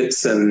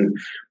duplicates and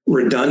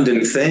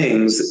redundant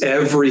things.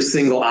 Every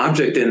single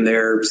object in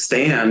there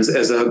stands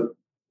as a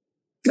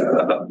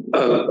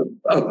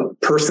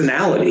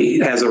personality.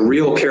 It has a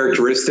real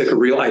characteristic, a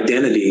real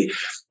identity.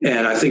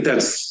 And I think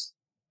that's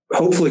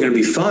hopefully going to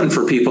be fun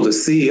for people to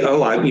see.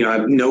 I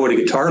know what a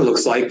guitar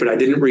looks like, but I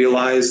didn't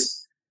realize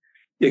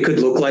it could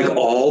look like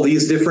all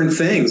these different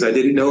things. I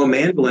didn't know a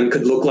mandolin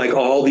could look like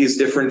all these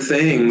different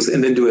things.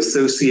 And then to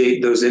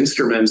associate those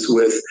instruments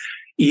with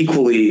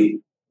equally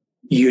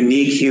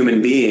unique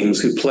human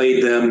beings who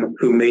played them,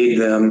 who made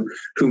them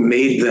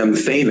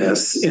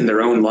famous in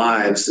their own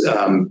lives.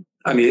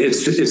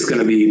 It's going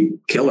to be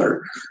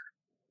killer.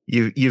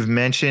 You've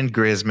mentioned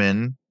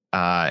Grisman,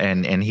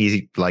 and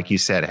he, like you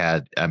said,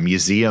 had a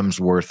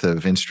museum's worth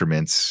of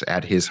instruments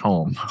at his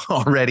home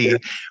already,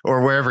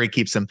 or wherever he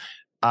keeps them.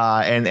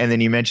 And then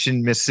you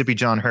mentioned Mississippi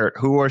John Hurt.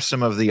 Who are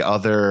some of the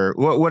other?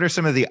 What are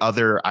some of the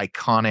other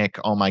iconic?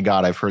 Oh my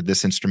God, I've heard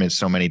this instrument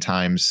so many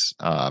times.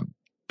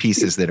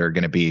 Pieces that are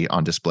going to be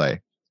on display.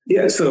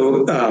 Yeah.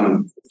 So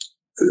the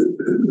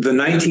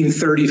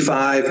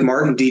 1935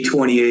 Martin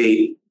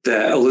D28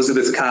 that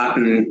Elizabeth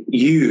Cotten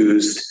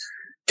used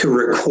to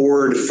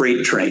record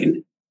Freight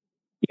Train.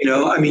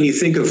 You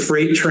think of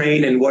Freight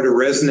Train and what a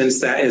resonance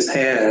that has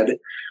had,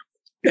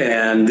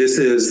 and this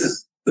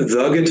is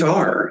the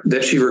guitar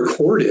that she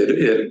recorded.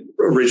 It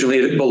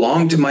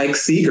belonged to Mike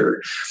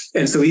Seeger.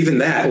 And so even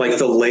that, like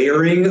the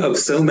layering of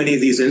so many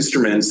of these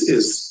instruments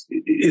is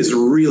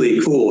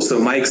really cool. So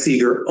Mike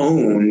Seeger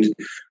owned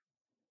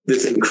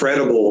this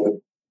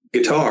incredible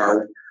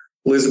guitar.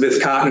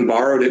 Elizabeth Cotten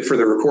borrowed it for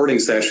the recording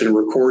session,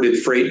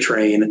 recorded Freight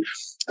Train.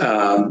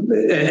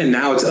 And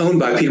now it's owned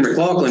by Peter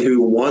McLaughlin,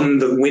 who won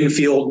the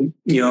Winfield,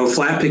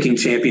 flat picking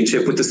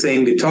championship with the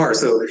same guitar.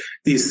 So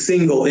these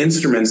single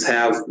instruments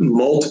have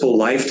multiple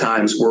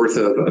lifetimes worth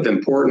of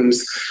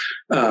importance.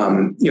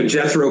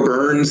 Jethro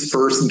Burns'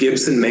 first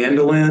Gibson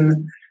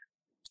mandolin,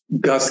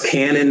 Gus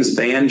Cannon's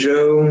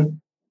banjo,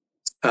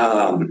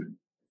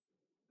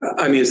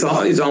 I mean, it's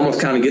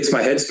almost kind of gets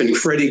my head spinning.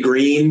 Freddie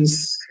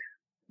Green's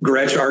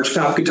Gretsch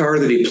archtop guitar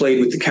that he played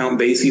with the Count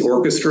Basie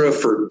Orchestra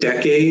for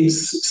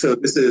decades. So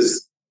this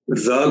is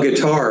the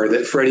guitar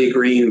that Freddie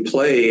Green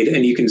played,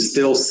 and you can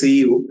still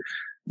see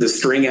the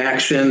string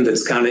action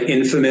that's kind of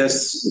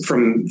infamous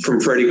from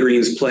Freddie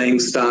Green's playing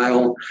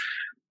style.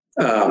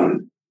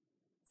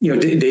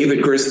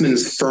 David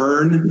Grisman's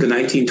Fern, the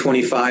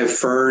 1925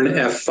 Fern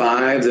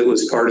F5 that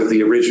was part of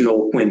the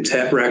original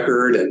quintet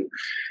record, and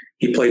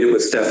he played it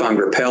with Stefan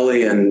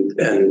Grappelli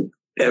and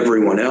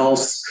everyone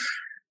else.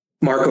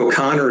 Mark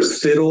O'Connor's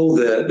fiddle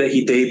that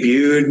he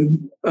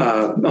debuted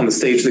on the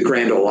stage of the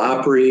Grand Ole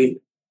Opry.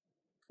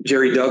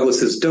 Jerry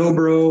Douglas's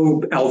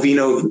dobro,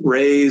 Alvino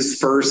Ray's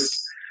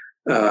first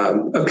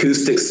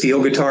acoustic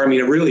steel guitar. I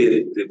mean,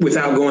 really,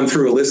 without going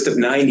through a list of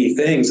 90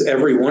 things,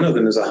 every one of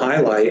them is a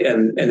highlight,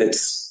 and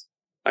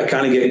I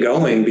kind of get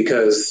going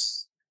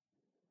because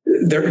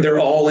they're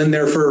all in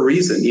there for a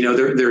reason.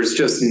 There's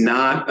just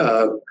not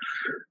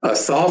a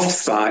soft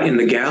spot in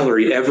the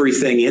gallery.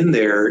 Everything in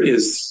there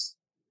is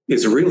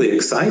really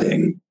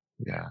exciting.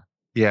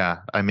 Yeah.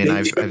 I mean,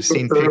 I've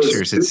seen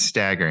pictures. It's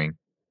staggering.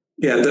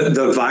 Yeah,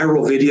 the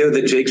viral video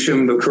that Jake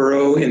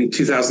Shimabukuro in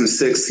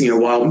 2006,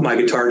 While My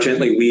Guitar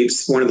Gently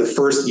Weeps, one of the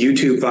first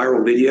YouTube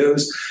viral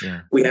videos.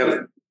 Yeah. We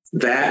have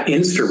that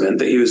instrument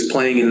that he was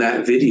playing in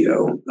that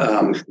video.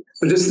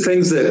 Just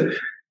things that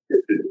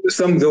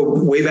some go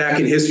way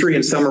back in history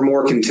and some are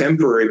more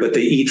contemporary, but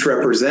they each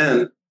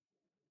represent,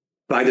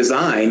 by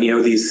design,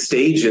 these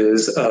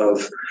stages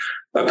of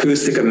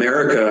Acoustic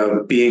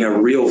America being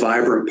a real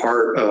vibrant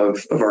part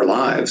of our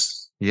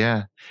lives.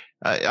 Yeah.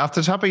 Off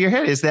the top of your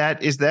head, is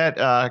that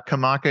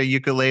Kamaka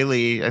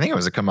ukulele? I think it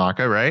was a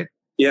Kamaka, right?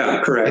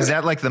 Yeah, correct. Is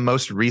that like the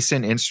most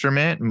recent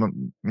instrument,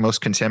 most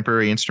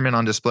contemporary instrument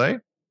on display?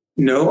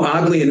 No,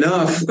 oddly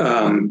enough,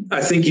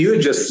 I think you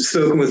had just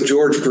spoken with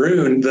George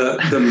Gruen.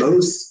 The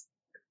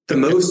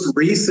most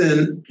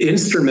recent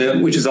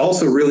instrument, which is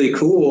also really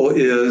cool,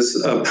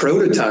 is a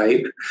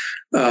prototype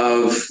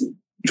of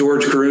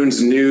George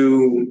Gruen's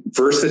new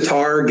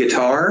Versatar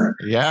guitar.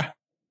 Yeah.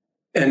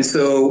 And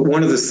so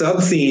one of the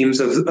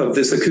sub-themes of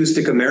this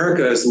Acoustic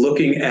America is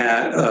looking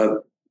at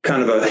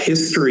kind of a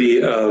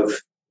history of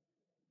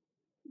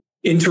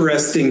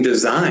interesting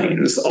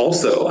designs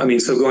also. I mean,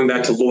 so going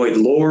back to Lloyd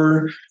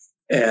Loar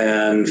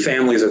and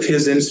families of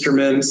his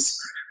instruments,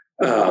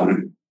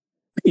 some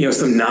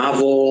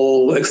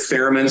novel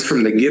experiments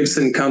from the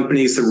Gibson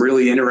Company, some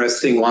really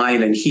interesting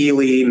Lion and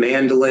Healy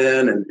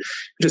mandolin, and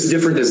just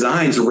different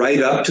designs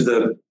right up to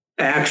the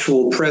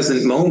actual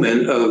present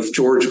moment of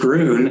George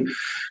Gruen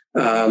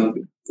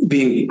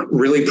being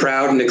really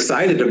proud and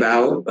excited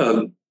about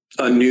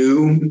a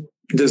new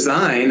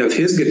design of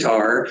his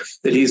guitar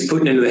that he's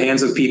putting into the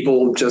hands of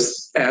people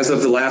just as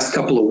of the last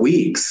couple of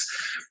weeks.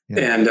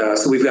 Yeah. And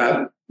so we've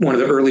got one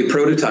of the early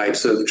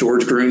prototypes of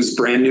George Gruen's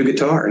brand new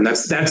guitar. And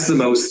that's the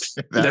most...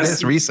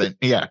 That's recent.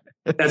 Yeah.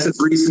 That's as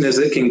recent as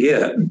it can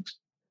get.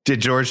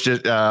 Did George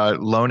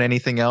loan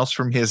anything else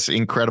from his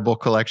incredible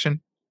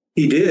collection?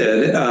 He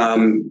did.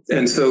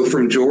 And so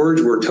from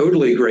George, we're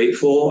totally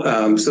grateful.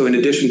 So in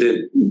addition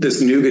to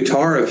this new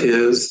guitar of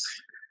his,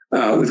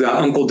 we've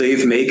got Uncle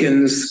Dave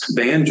Macon's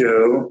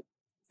banjo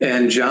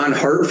and John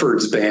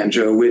Hartford's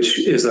banjo, which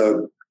is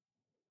a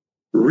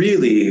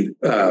really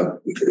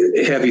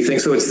heavy thing.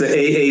 So it's the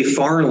A.A.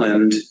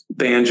 Farland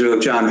banjo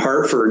of John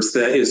Hartford's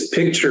that is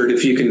pictured,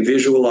 if you can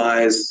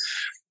visualize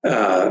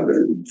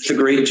the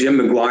great Jim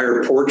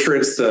McGuire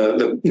portraits,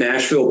 the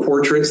Nashville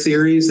portrait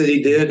series that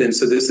he did. And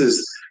so this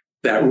is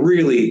that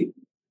really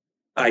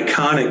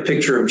iconic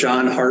picture of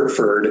John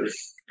Hartford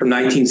from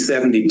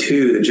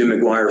 1972, the Jim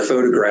McGuire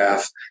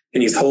photograph,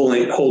 and he's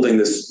holding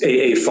this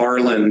A.A.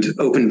 Farland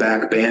open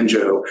back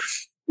banjo,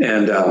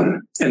 and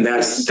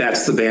that's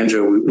the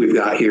banjo we've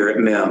got here at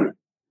MIM.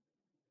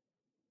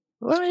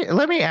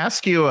 Let me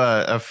ask you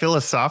a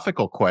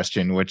philosophical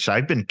question, which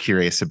I've been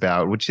curious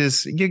about, which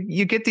is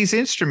you get these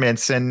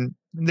instruments and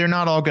they're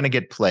not all going to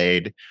get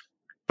played,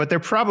 but they're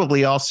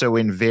probably also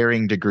in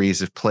varying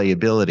degrees of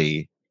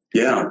playability.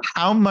 Yeah.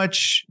 How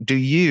much do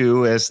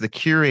you, as the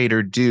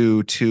curator,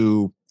 do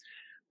to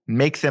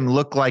make them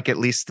look like at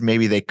least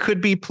maybe they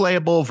could be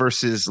playable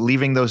versus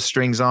leaving those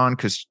strings on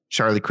because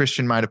Charlie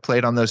Christian might have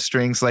played on those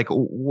strings? Like,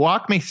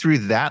 walk me through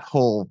that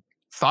whole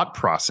thought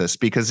process,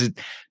 because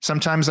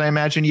sometimes I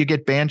imagine you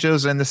get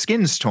banjos and the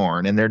skin's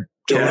torn and they're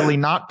totally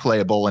not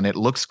playable and it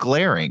looks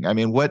glaring. I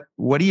mean, what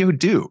do you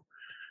do?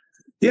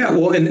 Yeah,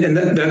 well, and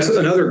that's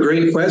another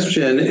great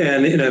question.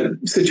 And in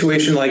a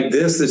situation like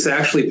this, it's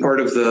actually part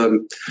of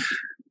the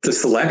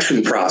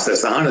selection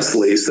process,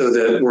 honestly, so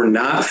that we're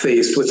not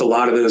faced with a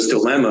lot of those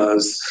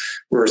dilemmas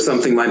where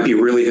something might be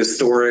really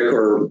historic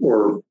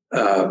or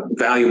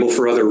valuable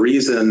for other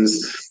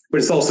reasons, but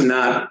it's also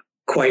not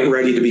quite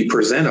ready to be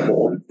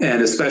presentable.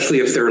 And especially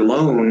if they're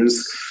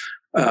loans,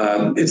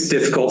 it's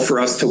difficult for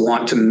us to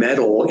want to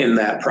meddle in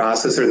that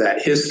process or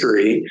that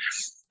history.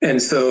 And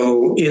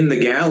so in the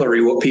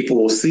gallery, what people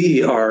will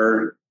see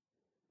are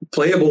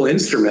playable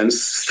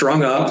instruments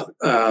strung up,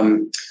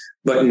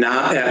 but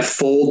not at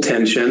full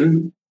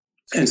tension.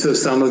 And so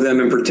some of them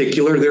in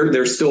particular,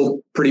 they're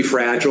still pretty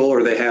fragile,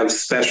 or they have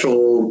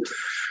special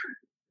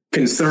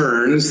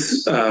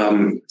concerns.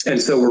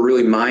 And so we're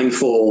really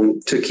mindful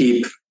to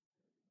keep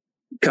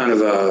kind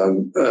of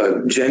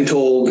a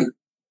gentle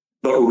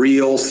but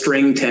real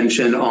string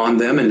tension on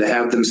them, and to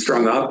have them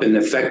strung up and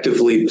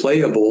effectively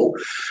playable.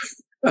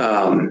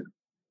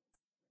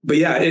 But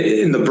yeah,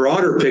 in the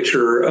broader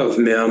picture of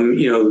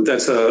MIM,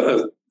 that's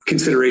a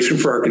consideration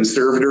for our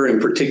conservator in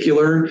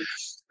particular,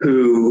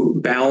 who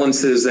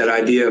balances that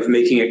idea of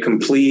making it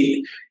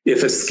complete.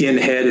 If a skin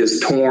head is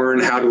torn,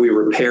 how do we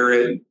repair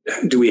it?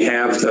 Do we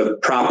have the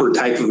proper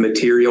type of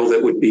material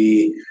that would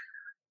be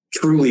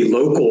truly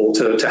local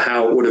to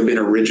how it would have been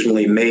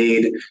originally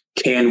made?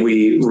 Can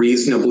we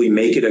reasonably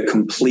make it a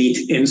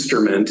complete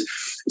instrument?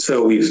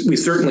 So we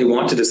certainly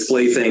want to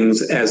display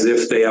things as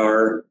if they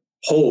are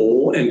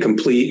whole and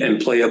complete and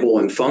playable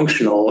and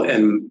functional.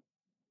 And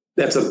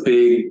that's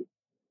it's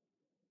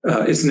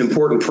an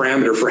important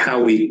parameter for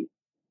how we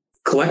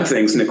collect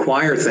things and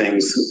acquire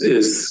things.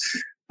 Is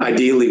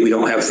ideally we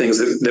don't have things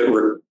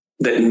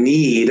that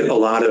need a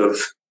lot of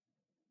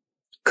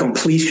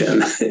completion,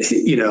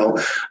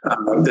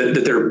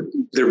 that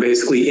they're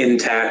basically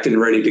intact and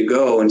ready to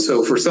go. And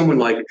so for someone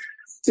like,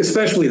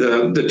 especially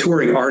the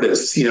touring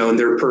artists, and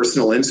their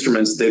personal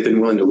instruments they've been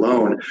willing to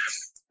loan,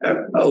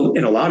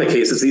 in a lot of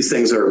cases, these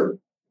things are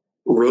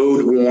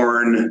road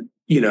worn,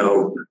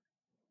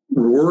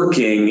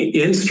 working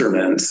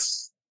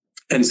instruments.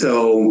 And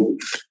so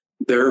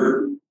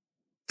they're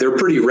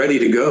pretty ready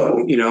to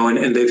go,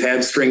 and they've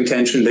had string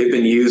tension, they've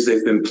been used,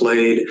 they've been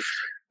played.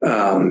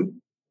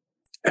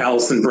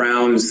 Alison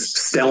Brown's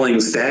Stelling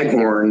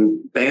Staghorn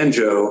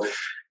banjo,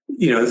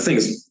 the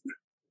thing's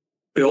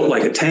built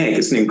like a tank.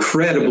 It's an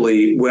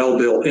incredibly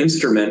well-built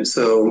instrument,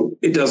 so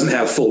it doesn't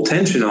have full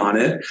tension on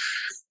it.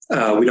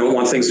 We don't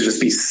want things to just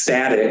be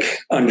static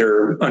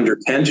under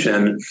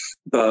tension,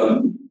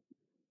 but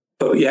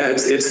yeah,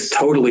 it's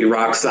totally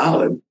rock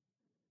solid.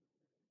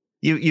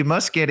 You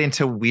must get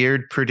into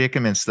weird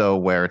predicaments though,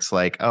 where it's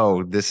like,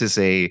 oh, this is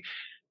a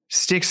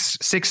six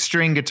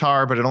string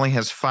guitar, but it only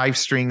has 5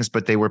 strings,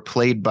 but they were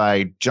played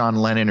by John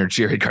Lennon or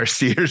Jerry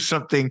Garcia or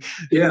something.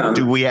 Yeah.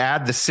 Do we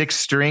add the 6th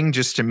string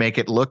just to make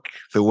it look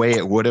the way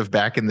it would have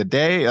back in the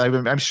day?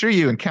 I'm sure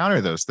you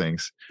encounter those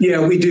things.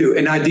 Yeah, we do.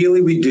 And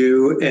ideally we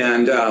do.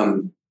 And,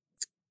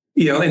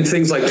 and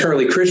things like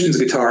Charlie Christian's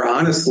guitar,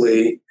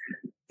 honestly,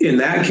 in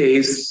that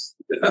case,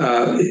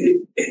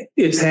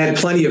 it's had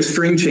plenty of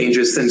string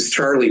changes since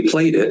Charlie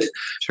played it.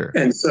 Sure.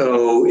 And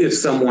so if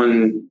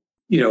someone,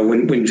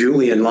 when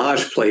Julian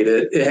Lage played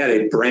it, it had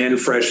a brand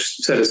fresh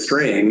set of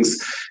strings,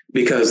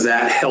 because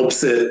that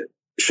helps it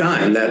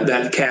shine,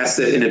 that casts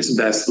it in its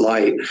best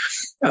light.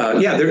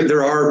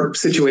 There are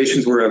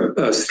situations where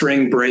a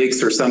string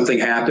breaks or something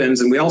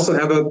happens. And we also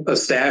have a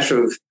stash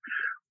of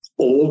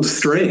old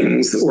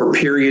strings or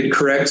period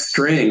correct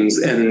strings.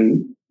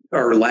 And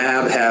our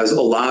lab has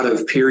a lot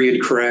of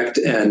period correct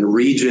and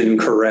region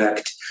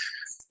correct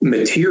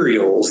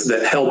materials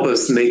that help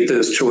us make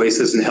those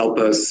choices and help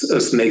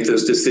us make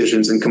those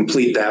decisions and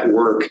complete that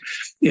work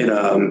in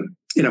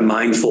a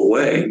mindful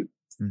way.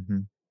 Mm-hmm.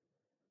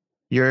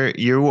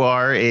 You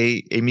are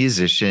a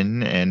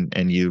musician,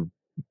 and you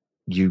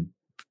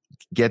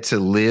get to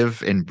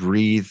live and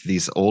breathe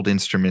these old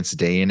instruments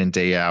day in and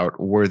day out.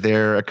 Were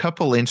there a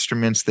couple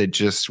instruments that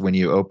just, when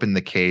you opened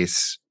the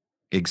case,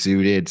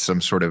 exuded some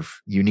sort of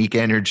unique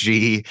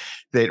energy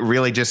that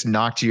really just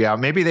knocked you out?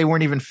 Maybe they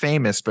weren't even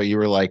famous, but you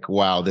were like,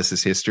 wow, this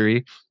is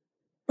history.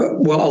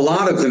 Well, a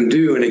lot of them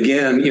do. And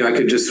again, I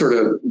could just sort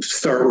of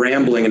start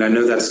rambling, and I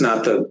know that's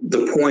not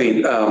the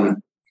point.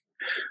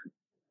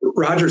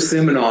 Roger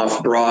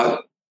Siminoff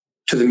brought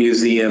to the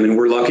museum, and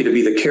we're lucky to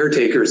be the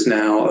caretakers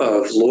now,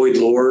 of Lloyd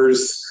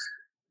Lohr's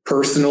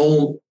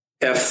personal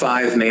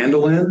F5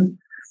 mandolin.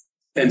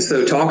 And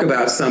so talk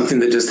about something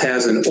that just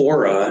has an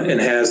aura and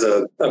has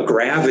a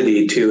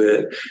gravity to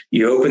it.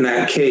 You open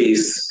that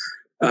case,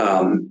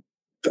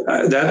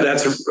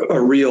 that's a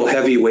real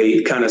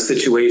heavyweight kind of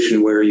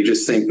situation where you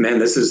just think, man,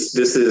 this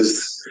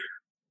is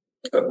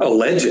a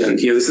legend.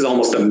 This is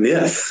almost a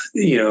myth.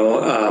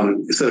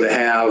 So to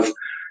have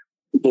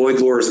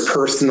Lloyd Lohr's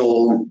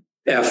personal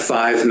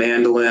F5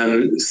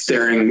 mandolin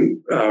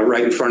staring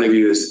right in front of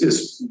you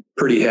is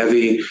pretty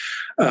heavy.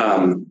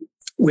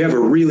 We have a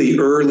really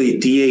early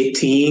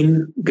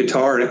D18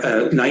 guitar,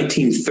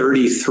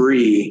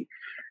 1933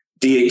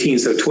 D18,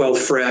 so 12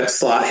 fret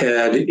slot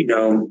head,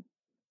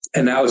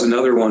 and that was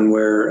another one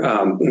where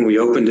when we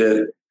opened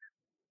it,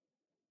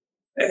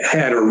 it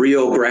had a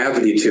real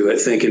gravity to it,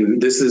 thinking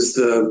this is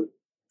the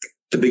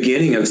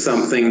beginning of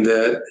something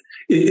that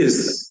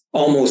is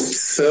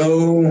almost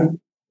so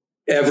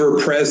ever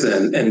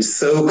present and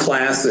so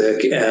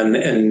classic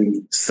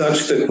and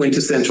such the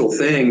quintessential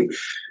thing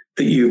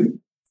that you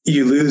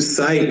lose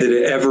sight that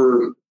it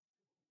ever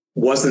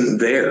wasn't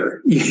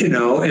there,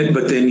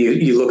 but then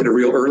you look at a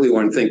real early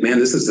one and think, man,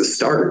 this is the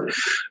start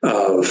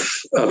of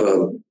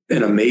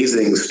an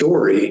amazing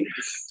story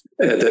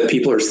that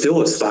people are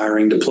still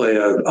aspiring to play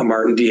a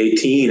Martin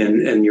D18.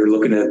 And you're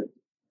looking at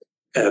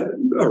at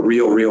a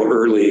real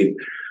early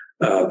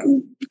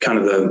kind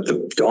of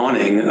the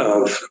dawning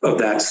of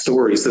that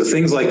story. So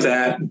things like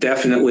that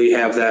definitely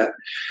have that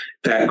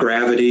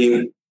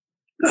gravity.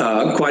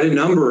 Quite a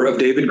number of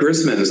David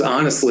Grisman's,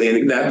 honestly,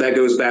 and that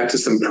goes back to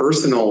some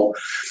personal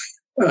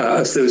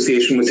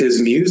association with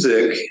his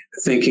music,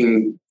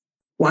 thinking,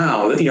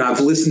 wow, I've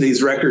listened to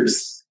these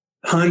records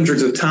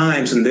hundreds of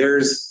times, and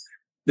there's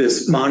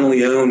this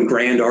Mandolin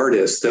grand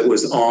artist that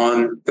was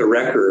on the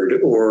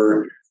record,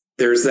 or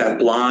there's that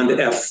blonde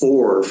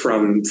F4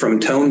 from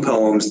Tone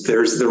Poems.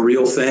 There's the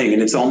real thing,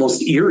 and it's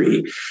almost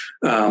eerie.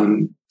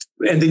 And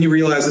then you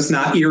realize it's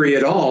not eerie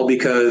at all,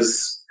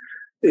 because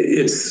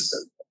it's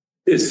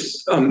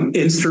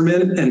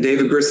instrument, and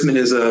David Grisman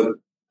is a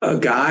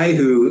guy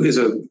who is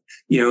a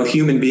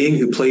human being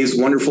who plays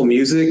wonderful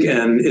music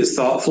and is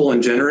thoughtful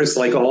and generous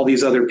like all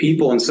these other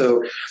people. And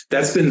so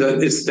that's been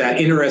it's that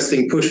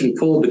interesting push and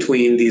pull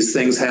between these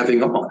things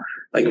having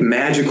like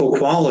magical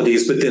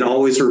qualities, but then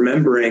always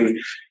remembering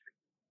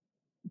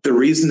the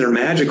reason they're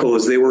magical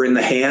is they were in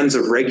the hands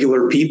of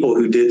regular people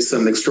who did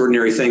some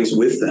extraordinary things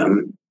with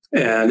them.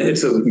 And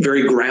it's a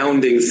very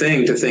grounding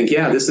thing to think,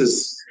 yeah, this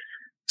is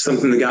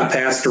something that got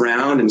passed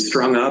around and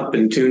strung up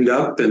and tuned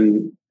up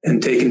and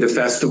taken to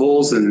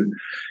festivals and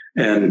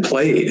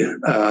played.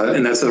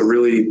 And that's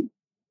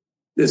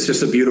it's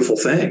just a beautiful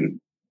thing.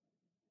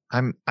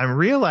 I'm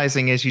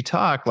realizing as you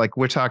talk, like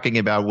we're talking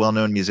about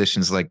well-known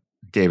musicians like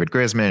David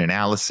Grisman and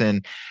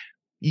Allison.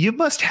 You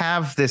must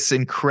have this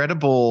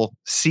incredible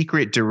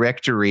secret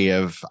directory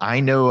of, I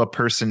know a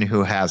person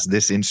who has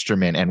this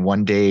instrument and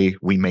one day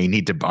we may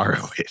need to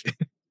borrow it.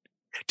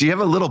 Do you have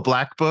a little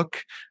black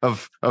book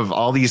of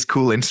all these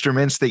cool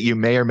instruments that you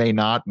may or may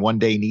not one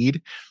day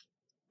need?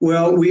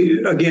 Well,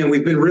 we've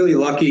been really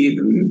lucky.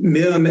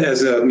 MIM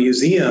as a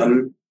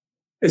museum,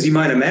 as you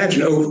might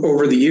imagine,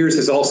 over the years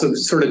has also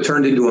sort of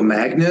turned into a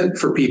magnet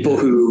for people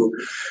who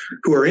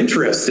are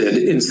interested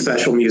in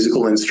special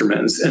musical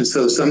instruments. And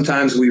so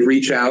sometimes we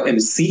reach out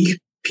and seek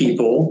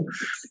people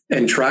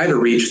and try to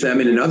reach them.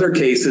 And in other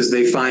cases,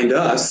 they find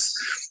us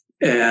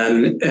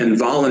and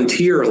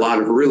volunteer a lot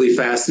of really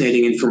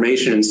fascinating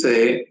information and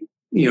say,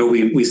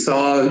 we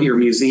saw your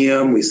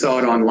museum, we saw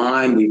it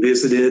online, we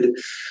visited.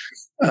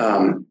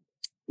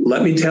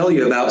 Let me tell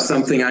you about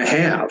something I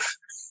have.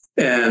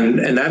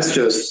 And that's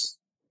just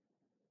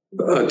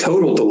a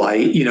total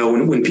delight,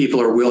 when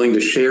people are willing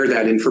to share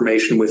that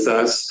information with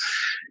us.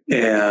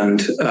 And,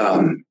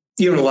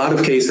 in a lot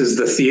of cases,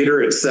 the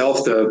theater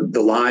itself,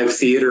 the live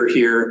theater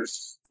here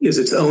is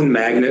its own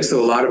magnet.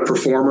 So a lot of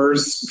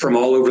performers from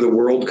all over the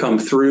world come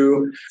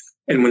through.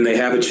 And when they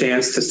have a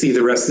chance to see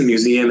the rest of the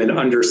museum and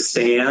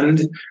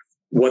understand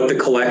what the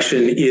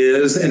collection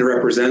is and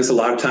represents, a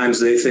lot of times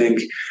they think,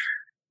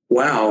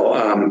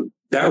 wow,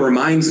 that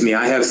reminds me,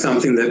 I have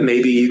something that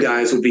maybe you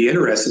guys would be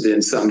interested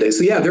in someday.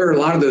 So yeah, there are a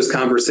lot of those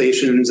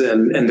conversations,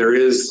 and there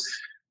is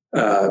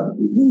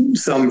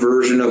some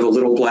version of a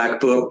little black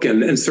book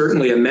and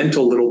certainly a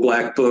mental little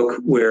black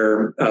book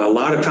where a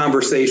lot of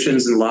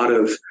conversations and a lot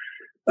of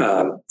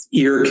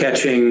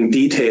ear-catching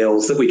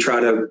details that we try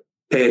to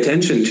pay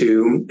attention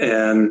to.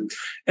 And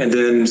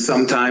then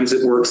sometimes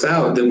it works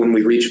out that when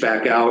we reach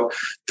back out,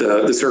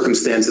 the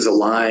circumstances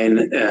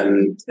align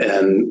and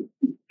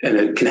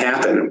it can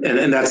happen.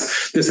 And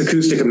that's this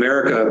Acoustic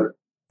America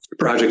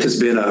project has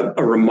been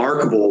a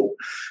remarkable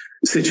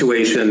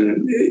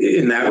situation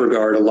in that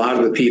regard. A lot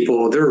of the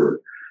people, there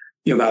are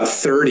about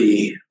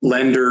 30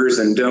 lenders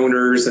and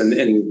donors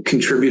and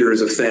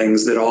contributors of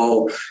things that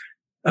all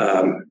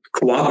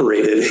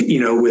cooperated,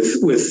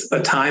 with a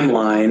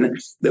timeline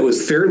that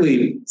was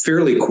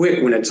fairly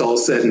quick when it's all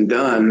said and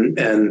done.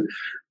 And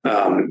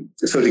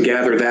so to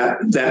gather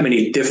that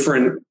many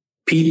different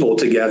people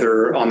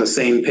together on the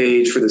same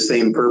page for the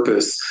same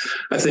purpose,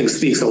 I think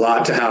speaks a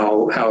lot to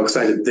how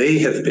excited they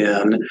have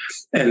been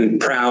and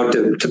proud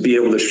to be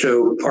able to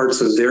show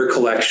parts of their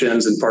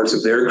collections and parts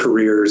of their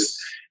careers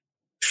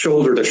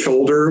shoulder to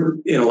shoulder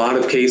in a lot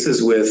of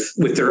cases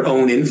with their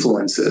own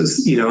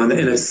influences, and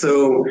it's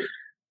so,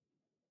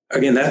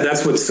 again,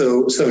 that's what's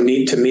so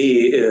neat to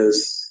me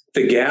is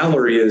the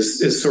gallery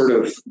is sort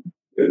of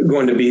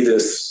going to be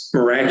this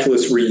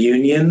miraculous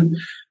reunion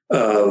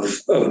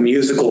of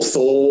musical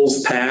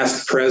souls,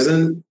 past,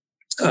 present,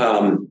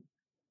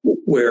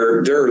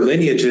 where there are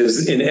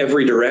lineages in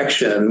every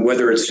direction,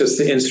 whether it's just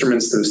the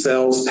instruments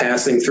themselves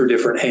passing through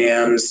different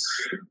hands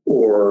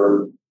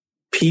or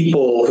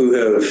people who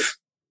have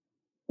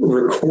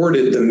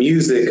recorded the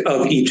music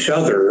of each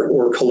other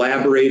or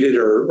collaborated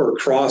or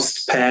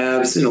crossed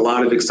paths in a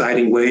lot of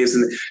exciting ways.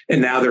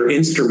 And now their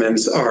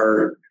instruments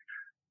are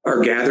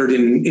gathered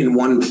in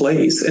one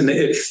place. And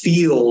it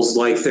feels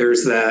like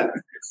there's that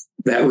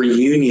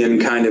reunion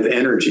kind of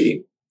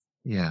energy.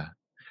 Yeah.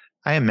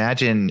 I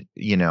imagine,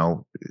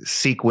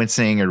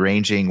 sequencing,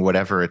 arranging,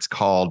 whatever it's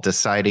called,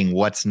 deciding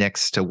what's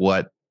next to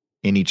what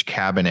in each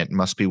cabinet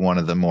must be one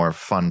of the more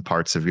fun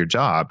parts of your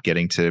job,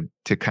 getting to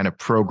kind of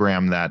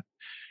program that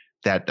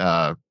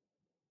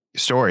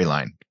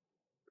storyline.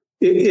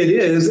 It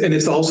is. And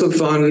it's also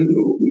fun,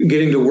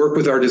 getting to work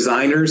with our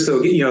designers. So,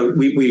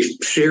 we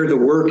share the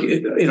work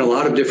in a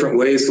lot of different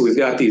ways. So we've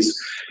got these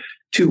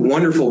two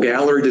wonderful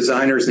gallery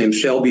designers named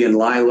Shelby and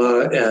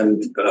Lila,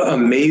 and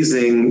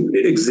amazing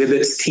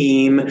exhibits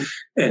team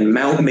and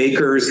mount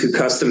makers who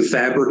custom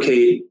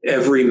fabricate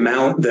every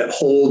mount that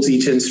holds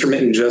each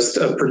instrument in just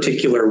a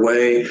particular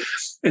way.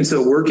 And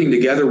so working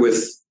together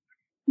with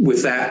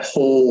that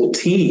whole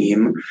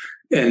team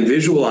and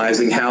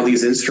visualizing how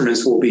these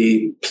instruments will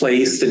be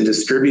placed and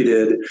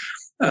distributed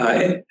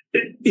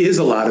is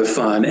a lot of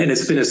fun. And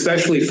it's been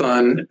especially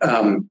fun.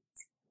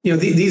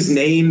 These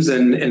names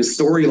and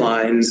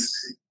storylines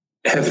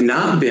have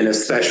not been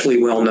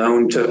especially well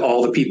known to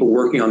all the people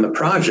working on the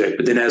project.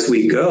 But then as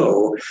we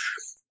go,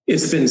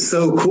 it's been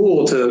so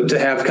cool to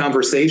have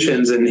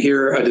conversations and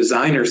hear a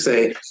designer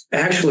say,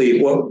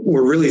 actually, what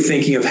we're really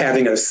thinking of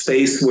having a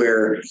space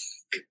where,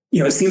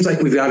 it seems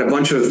like we've got a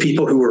bunch of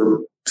people who are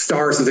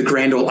stars of the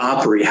Grand Ole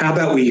Opry. How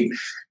about we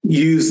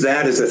use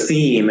that as a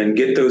theme and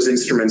get those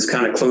instruments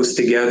kind of close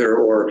together?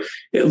 Or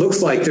it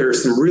looks like there are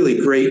some really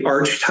great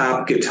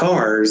archtop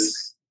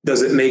guitars.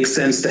 Does it make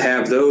sense to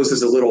have those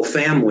as a little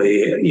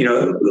family?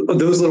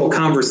 Those little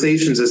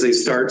conversations as they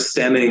start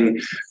stemming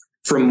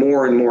from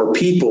more and more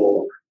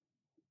people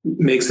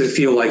makes it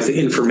feel like the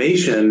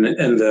information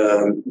and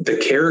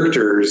the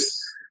characters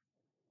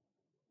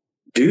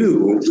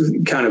do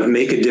kind of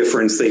make a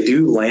difference. They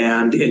do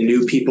land in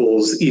new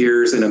people's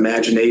ears and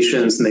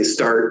imaginations, and they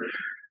start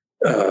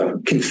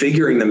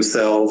configuring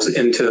themselves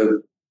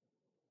into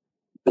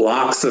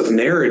blocks of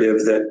narrative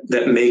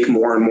that make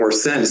more and more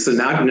sense. So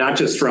not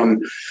just from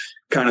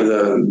kind of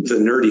the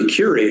nerdy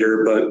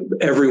curator,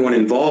 but everyone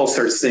involved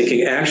starts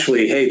thinking,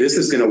 actually, hey, this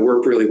is going to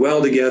work really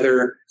well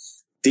together.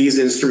 These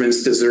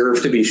instruments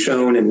deserve to be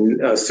shown in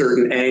a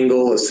certain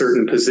angle, a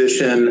certain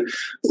position.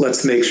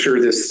 Let's make sure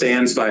this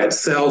stands by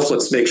itself.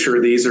 Let's make sure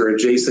these are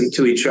adjacent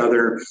to each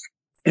other.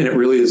 And it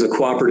really is a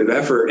cooperative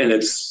effort. And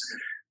it's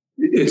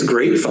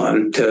great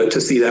fun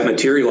to see that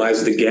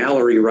materialize. The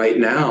gallery right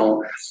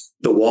now,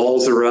 the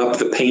walls are up,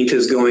 the paint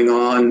is going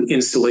on,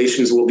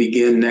 installations will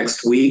begin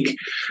next week.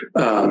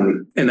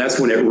 And that's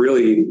when it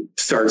really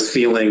starts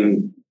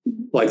feeling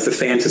like the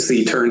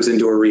fantasy turns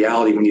into a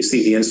reality when you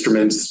see the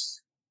instruments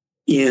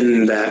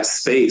in that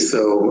space.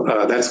 So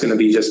that's going to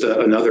be just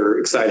another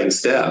exciting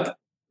step.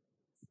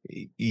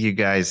 You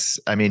guys,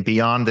 I mean,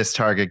 beyond this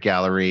target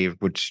gallery,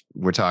 which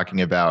we're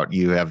talking about,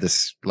 you have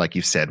this, like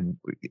you said,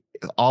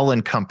 all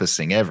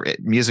encompassing every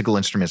musical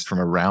instruments from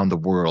around the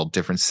world,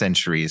 different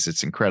centuries.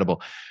 It's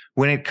incredible.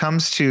 When it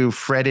comes to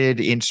fretted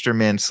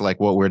instruments, like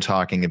what we're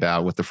talking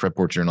about, what the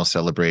Fretboard Journal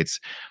celebrates,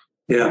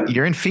 yeah,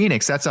 you're in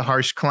Phoenix. That's a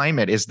harsh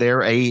climate. Is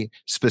there a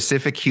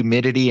specific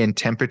humidity and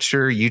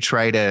temperature you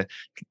try to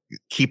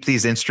keep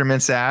these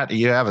instruments at?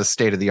 You have a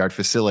state-of-the-art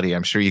facility.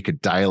 I'm sure you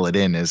could dial it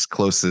in as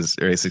close as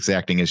or as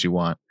exacting as you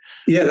want.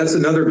 Yeah, that's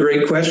another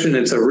great question.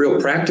 It's a real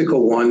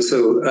practical one.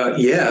 So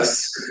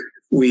yes,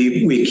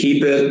 we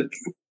keep it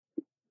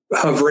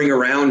hovering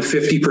around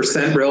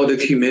 50%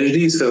 relative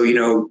humidity.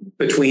 So,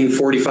 between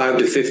 45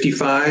 to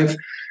 55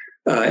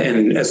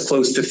 and as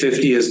close to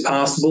 50 as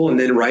possible. And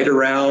then right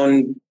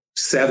around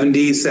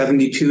 70,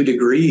 72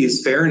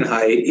 degrees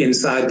Fahrenheit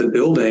inside the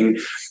building.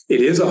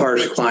 It is a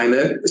harsh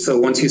climate. So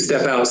once you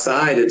step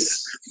outside,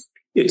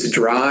 it's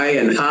dry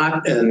and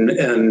hot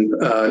and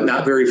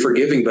not very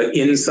forgiving, but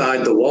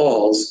inside the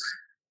walls,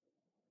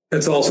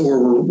 that's also where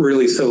we're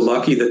really so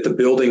lucky that the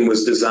building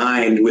was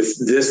designed with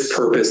this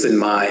purpose in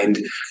mind.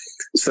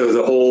 So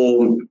the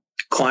whole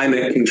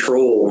climate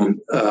control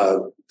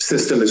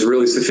system is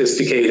really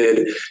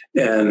sophisticated,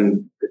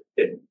 and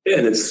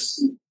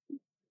it's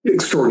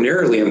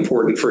extraordinarily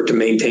important for it to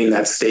maintain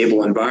that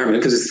stable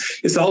environment. Because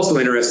it's also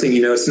interesting,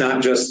 it's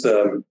not just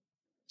the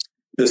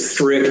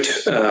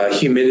strict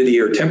humidity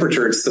or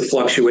temperature, it's the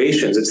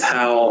fluctuations. It's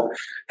how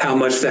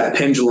much that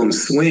pendulum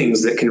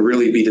swings that can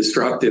really be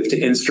destructive to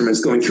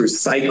instruments going through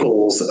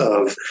cycles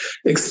of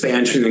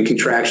expansion and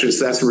contraction.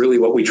 So that's really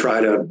what we try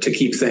to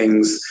keep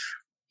things,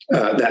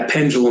 that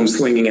pendulum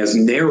swinging as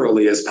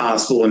narrowly as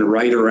possible and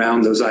right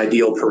around those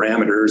ideal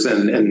parameters.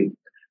 And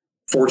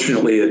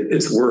fortunately,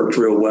 it's worked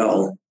real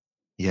well.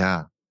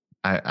 Yeah.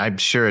 I'm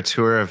sure a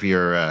tour of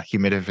your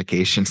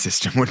humidification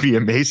system would be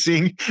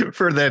amazing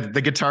for the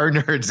guitar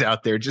nerds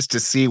out there, just to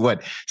see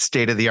what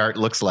state of the art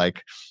looks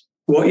like.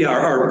 Well,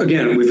 yeah,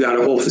 again, we've got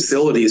a whole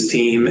facilities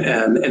team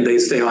and they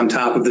stay on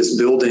top of this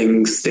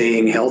building,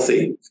 staying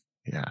healthy.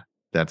 Yeah,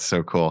 that's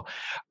so cool.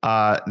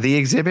 The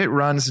exhibit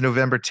runs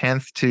November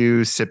 10th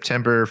to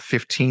September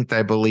 15th,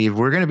 I believe.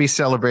 We're going to be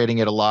celebrating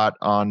it a lot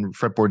on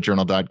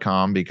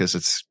fretboardjournal.com because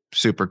it's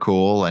super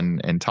cool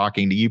and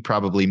talking to you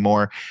probably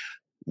more.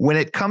 When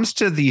it comes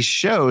to these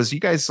shows, you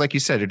guys, like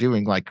you said, are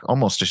doing like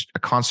almost a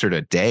concert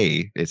a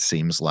day, it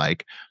seems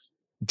like.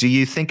 Do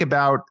you think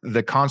about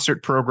the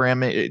concert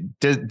programming?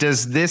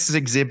 Does this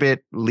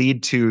exhibit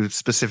lead to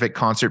specific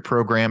concert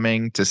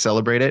programming to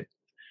celebrate it?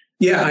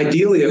 Yeah,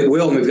 ideally it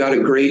will. And we've got a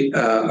great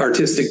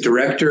artistic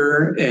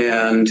director,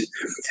 and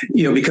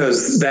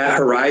because that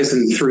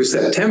horizon through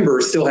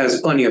September still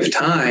has plenty of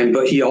time,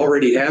 but he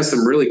already has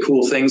some really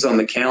cool things on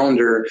the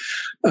calendar.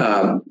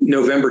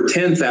 November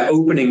 10th, that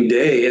opening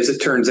day, as it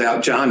turns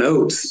out, John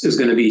Oates is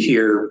going to be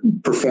here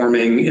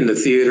performing in the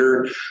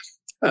theater.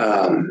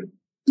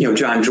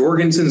 John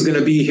Jorgensen's going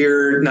to be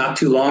here not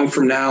too long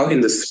from now.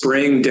 In the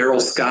spring, Daryl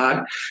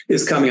Scott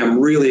is coming. I'm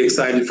really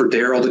excited for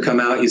Daryl to come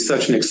out. He's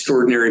such an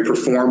extraordinary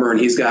performer, and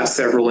he's got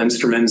several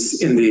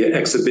instruments in the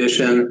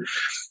exhibition.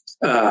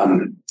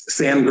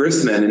 Sam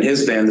Grisman and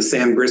his band, the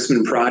Sam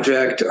Grisman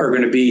Project, are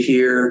going to be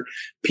here.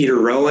 Peter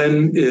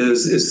Rowan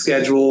is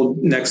scheduled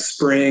next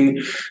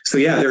spring. So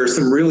yeah, there are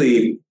some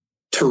really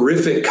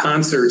terrific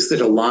concerts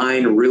that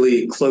align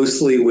really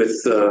closely with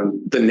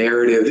the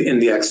narrative in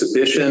the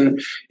exhibition,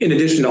 in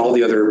addition to all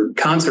the other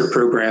concert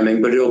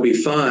programming, but it'll be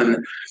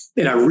fun.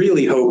 And I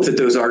really hope that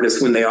those artists,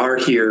 when they are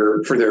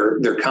here for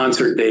their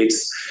concert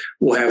dates,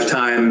 will have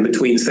time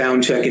between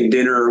sound check and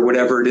dinner or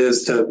whatever it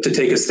is to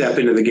take a step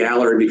into the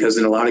gallery, because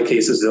in a lot of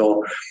cases,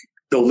 they'll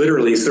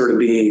literally sort of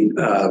be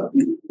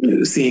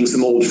seeing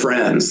some old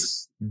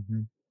friends.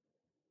 Mm-hmm.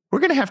 We're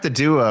going to have to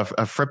do a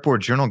Fretboard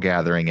Journal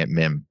gathering at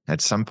MIM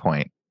at some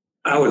point.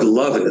 I would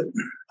love it.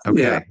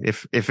 Okay. Yeah.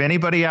 If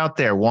anybody out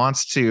there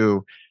wants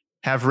to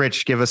have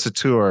Rich give us a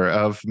tour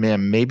of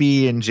MIM,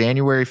 maybe in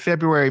January,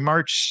 February,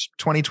 March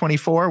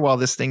 2024, while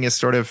this thing is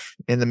sort of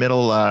in the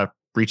middle,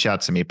 reach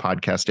out to me,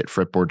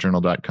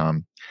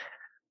 podcast@fretboardjournal.com.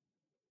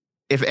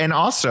 And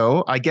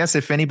also, I guess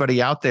if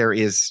anybody out there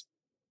is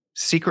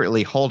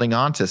secretly holding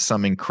on to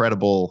some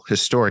incredible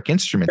historic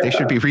instrument, they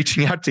should be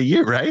reaching out to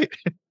you, right?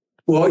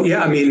 Well,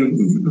 yeah, I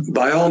mean,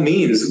 by all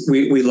means,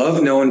 we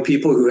love knowing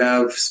people who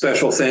have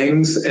special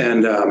things.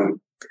 And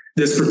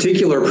this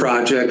particular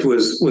project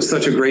was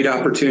such a great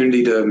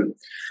opportunity to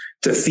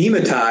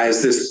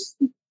thematize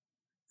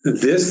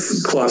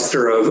this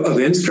cluster of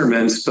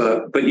instruments.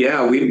 But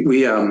yeah,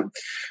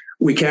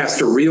 we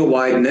cast a real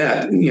wide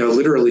net,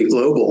 literally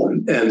global.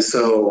 And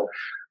so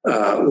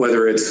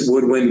whether it's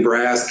woodwind,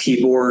 brass,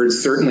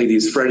 keyboards, certainly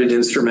these fretted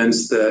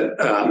instruments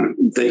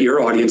that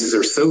your audiences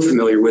are so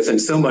familiar with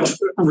and so much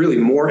really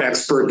more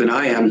expert than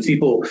I am.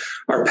 People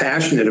are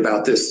passionate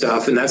about this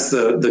stuff. And that's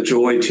the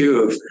joy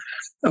too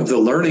of the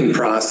learning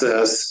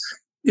process.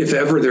 If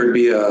ever there'd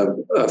be a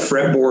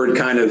fretboard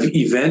kind of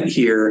event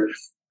here,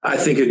 I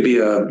think it'd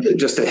be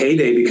just a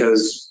heyday,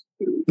 because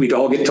we'd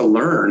all get to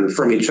learn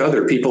from each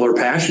other. People are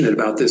passionate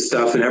about this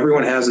stuff, and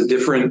everyone has a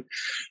different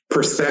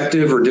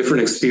perspective or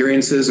different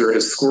experiences, or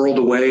has squirreled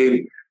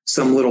away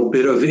some little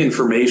bit of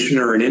information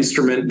or an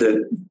instrument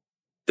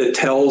that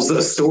tells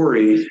a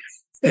story.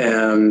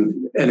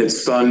 And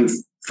it's fun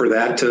for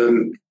that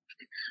to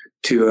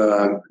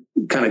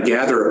kind of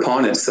gather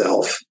upon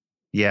itself.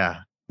 Yeah.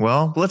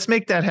 Well, let's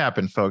make that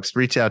happen, folks.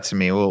 Reach out to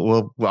me.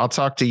 I'll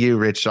talk to you,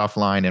 Rich,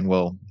 offline, and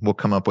we'll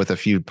come up with a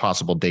few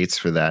possible dates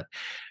for that.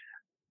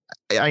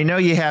 I know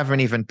you haven't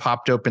even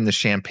popped open the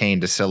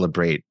champagne to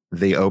celebrate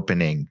the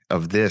opening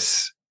of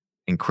this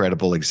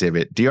incredible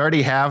exhibit. Do you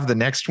already have the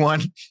next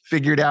one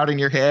figured out in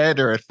your head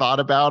or thought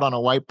about on a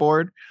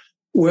whiteboard?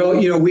 Well,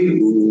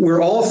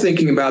 we're all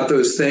thinking about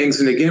those things.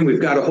 And again, we've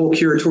got a whole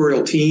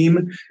curatorial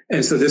team.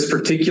 And so this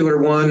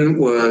particular one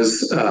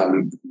was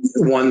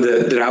one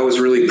that I was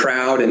really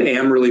proud and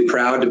am really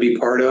proud to be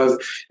part of.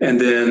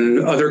 And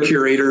then other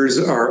curators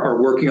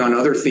are working on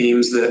other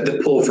themes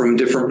that pull from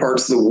different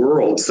parts of the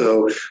world.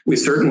 So we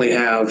certainly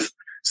have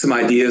some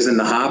ideas in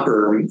the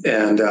hopper.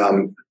 And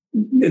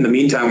in the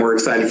meantime, we're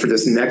excited for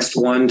this next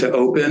one to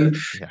open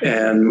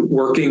and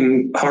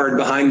working hard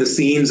behind the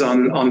scenes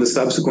on the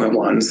subsequent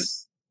ones.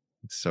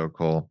 So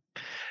cool.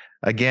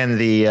 Again,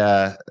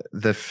 the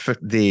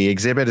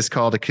exhibit is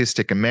called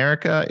Acoustic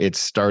America. It's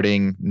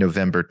starting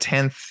November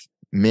 10th.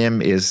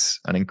 MIM is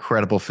an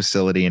incredible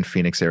facility in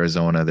Phoenix,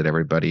 Arizona that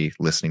everybody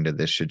listening to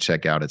this should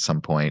check out at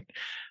some point.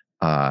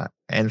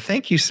 And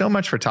thank you so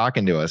much for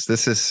talking to us.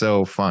 This is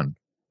so fun.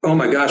 Oh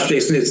my gosh,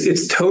 Jason,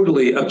 it's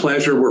totally a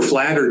pleasure. We're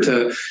flattered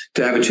to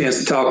have a chance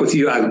to talk with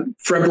you.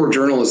 Fretboard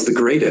Journal is the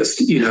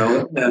greatest,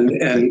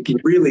 and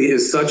really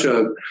is such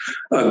a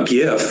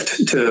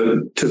gift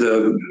to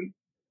the,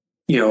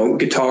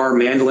 guitar,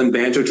 mandolin,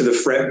 banjo, to the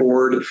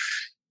fretboard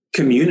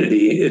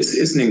community.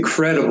 It's an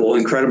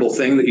incredible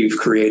thing that you've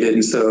created.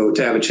 And so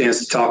to have a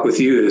chance to talk with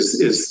you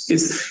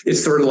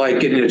it's sort of like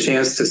getting a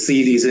chance to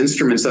see these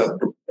instruments up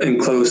and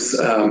close,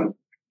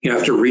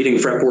 after reading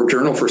Fretboard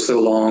Journal for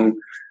so long.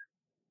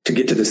 To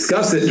get to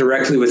discuss it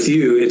directly with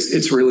you,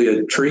 it's really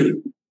a treat.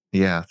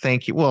 Yeah,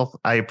 thank you. Well,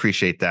 I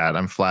appreciate that.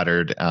 I'm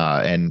flattered.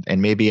 And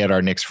maybe at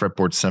our next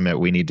Fretboard Summit,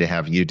 we need to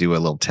have you do a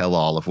little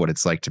tell-all of what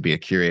it's like to be a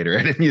curator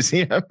at a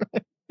museum.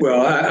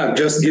 Well, I've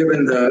just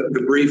given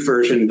the brief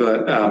version,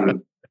 but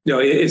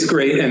it's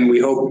great, and we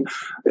hope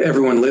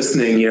everyone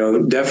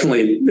listening,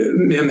 definitely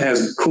MIM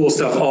has cool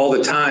stuff all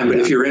the time. But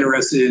if you're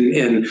interested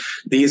in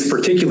these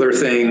particular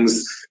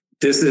things,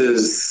 this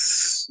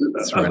is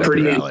right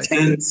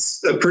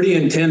a pretty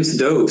intense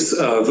dose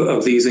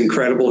of these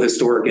incredible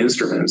historic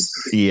instruments.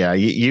 Yeah,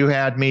 you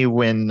had me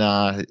when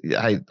I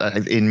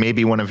in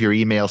maybe one of your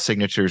email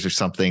signatures or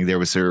something, there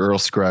was an Earl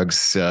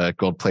Scruggs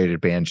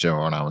gold-plated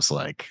banjo, and I was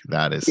like,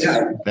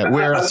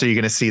 where else are you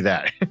going to see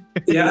that?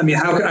 Yeah, I mean,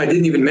 I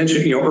didn't even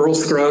mention, Earl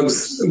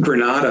Scruggs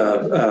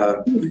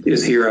Granada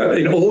is here,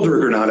 an older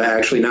Granada,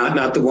 actually,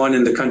 not the one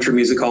in the Country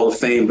Music Hall of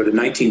Fame, but a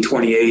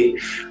 1928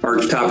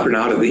 archtop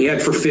Granada that he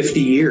had for 50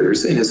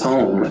 years in his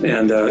home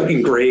and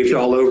engraved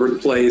all over the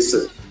place.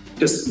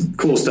 Just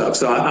cool stuff.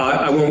 So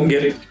I won't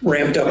get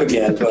ramped up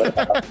again, but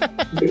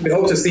we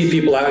hope to see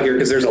people out here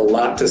because there's a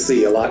lot to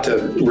see, a lot to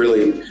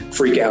really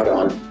freak out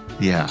on.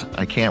 Yeah,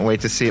 I can't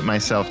wait to see it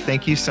myself.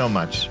 Thank you so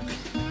much.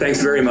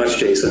 Thanks very much,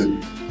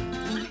 Jason.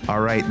 All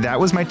right, that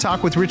was my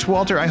talk with Rich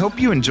Walter. I hope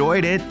you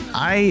enjoyed it.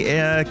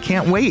 I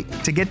can't wait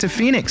to get to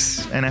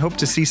Phoenix, and I hope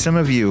to see some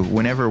of you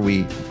whenever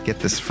we get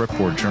this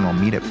Fretboard Journal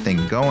meetup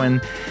thing going.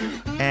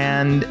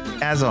 And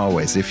as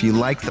always, if you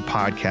like the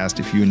podcast,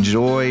 if you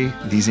enjoy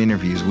these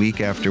interviews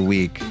week after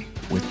week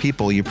with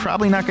people you're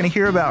probably not going to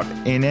hear about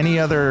in any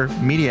other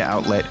media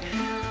outlet,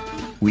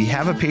 we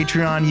have a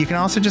Patreon. You can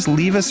also just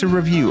leave us a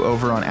review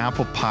over on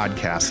Apple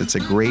Podcasts. It's a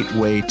great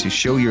way to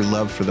show your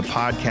love for the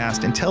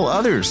podcast and tell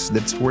others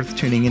that it's worth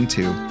tuning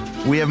into.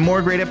 We have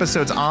more great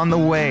episodes on the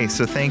way,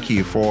 so thank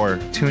you for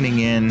tuning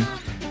in.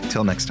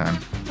 Until next time.